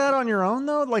just think of that on your own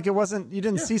though? Like it wasn't, you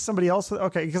didn't see somebody else.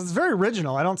 Okay. Because it's very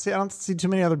original. I don't see too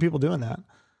many other people doing that.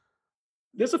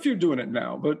 There's a few doing it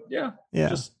now, but I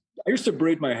used to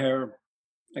braid my hair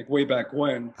like way back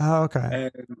when. Oh, okay.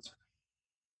 And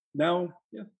now,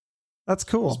 that's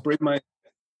cool. Just braid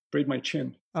my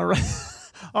chin. All right.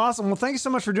 Awesome. Well, thank you so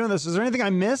much for doing this. Is there anything I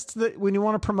missed that when you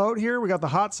want to promote here? We got the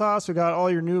hot sauce. We got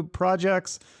all your new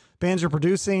projects, bands you're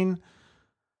producing.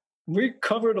 We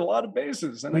covered a lot of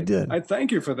bases, and we did. I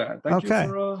thank you for that. Thank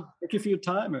you for your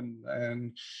time,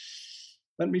 and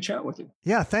letting me chat with you.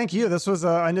 Yeah, thank you. This was,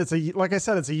 and like I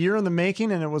said, it's a year in the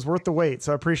making, and it was worth the wait.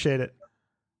 So I appreciate it.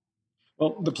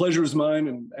 Well, the pleasure is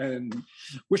mine, and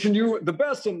wishing you the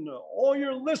best, and all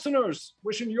your listeners,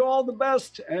 wishing you all the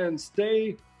best, and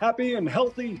stay happy and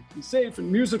healthy and safe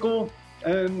and musical,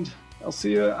 and I'll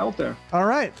see you out there. All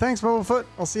right. Thanks, Bumblefoot.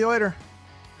 I'll see you later.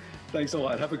 Thanks a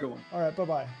lot. Have a good one. All right.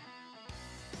 Bye-bye.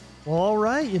 Well, all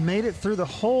right. You made it through the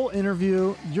whole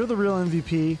interview. You're the real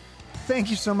MVP. Thank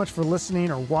you so much for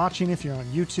listening or watching if you're on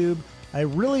YouTube. I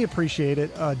really appreciate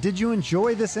it. Did you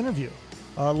enjoy this interview?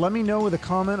 Let me know with a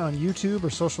comment on YouTube or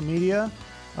social media,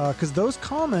 because those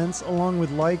comments, along with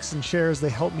likes and shares, they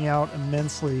help me out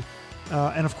immensely.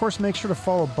 And of course, make sure to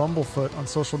follow Bumblefoot on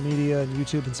social media and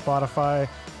YouTube and Spotify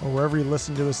or wherever you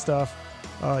listen to his stuff.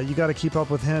 You got to keep up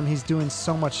with him. He's doing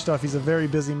so much stuff. He's a very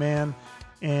busy man.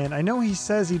 And I know he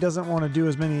says he doesn't want to do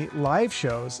as many live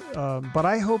shows, but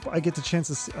I hope I get a chance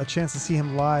to see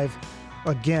him live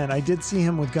again. I did see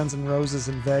him with Guns N' Roses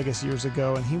in Vegas years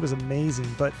ago, and he was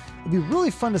amazing. But it'd be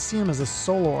really fun to see him as a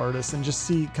solo artist and just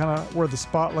see kind of where the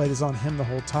spotlight is on him the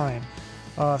whole time.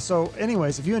 So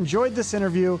anyways, if you enjoyed this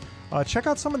interview, check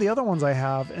out some of the other ones I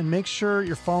have, and make sure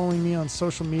you're following me on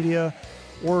social media,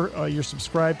 or you're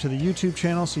subscribed to the YouTube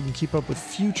channel so you can keep up with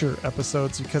future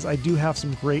episodes, because I do have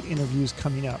some great interviews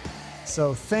coming up.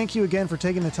 So thank you again for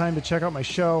taking the time to check out my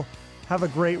show. Have a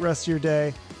great rest of your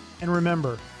day. And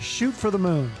remember, shoot for the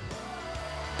moon.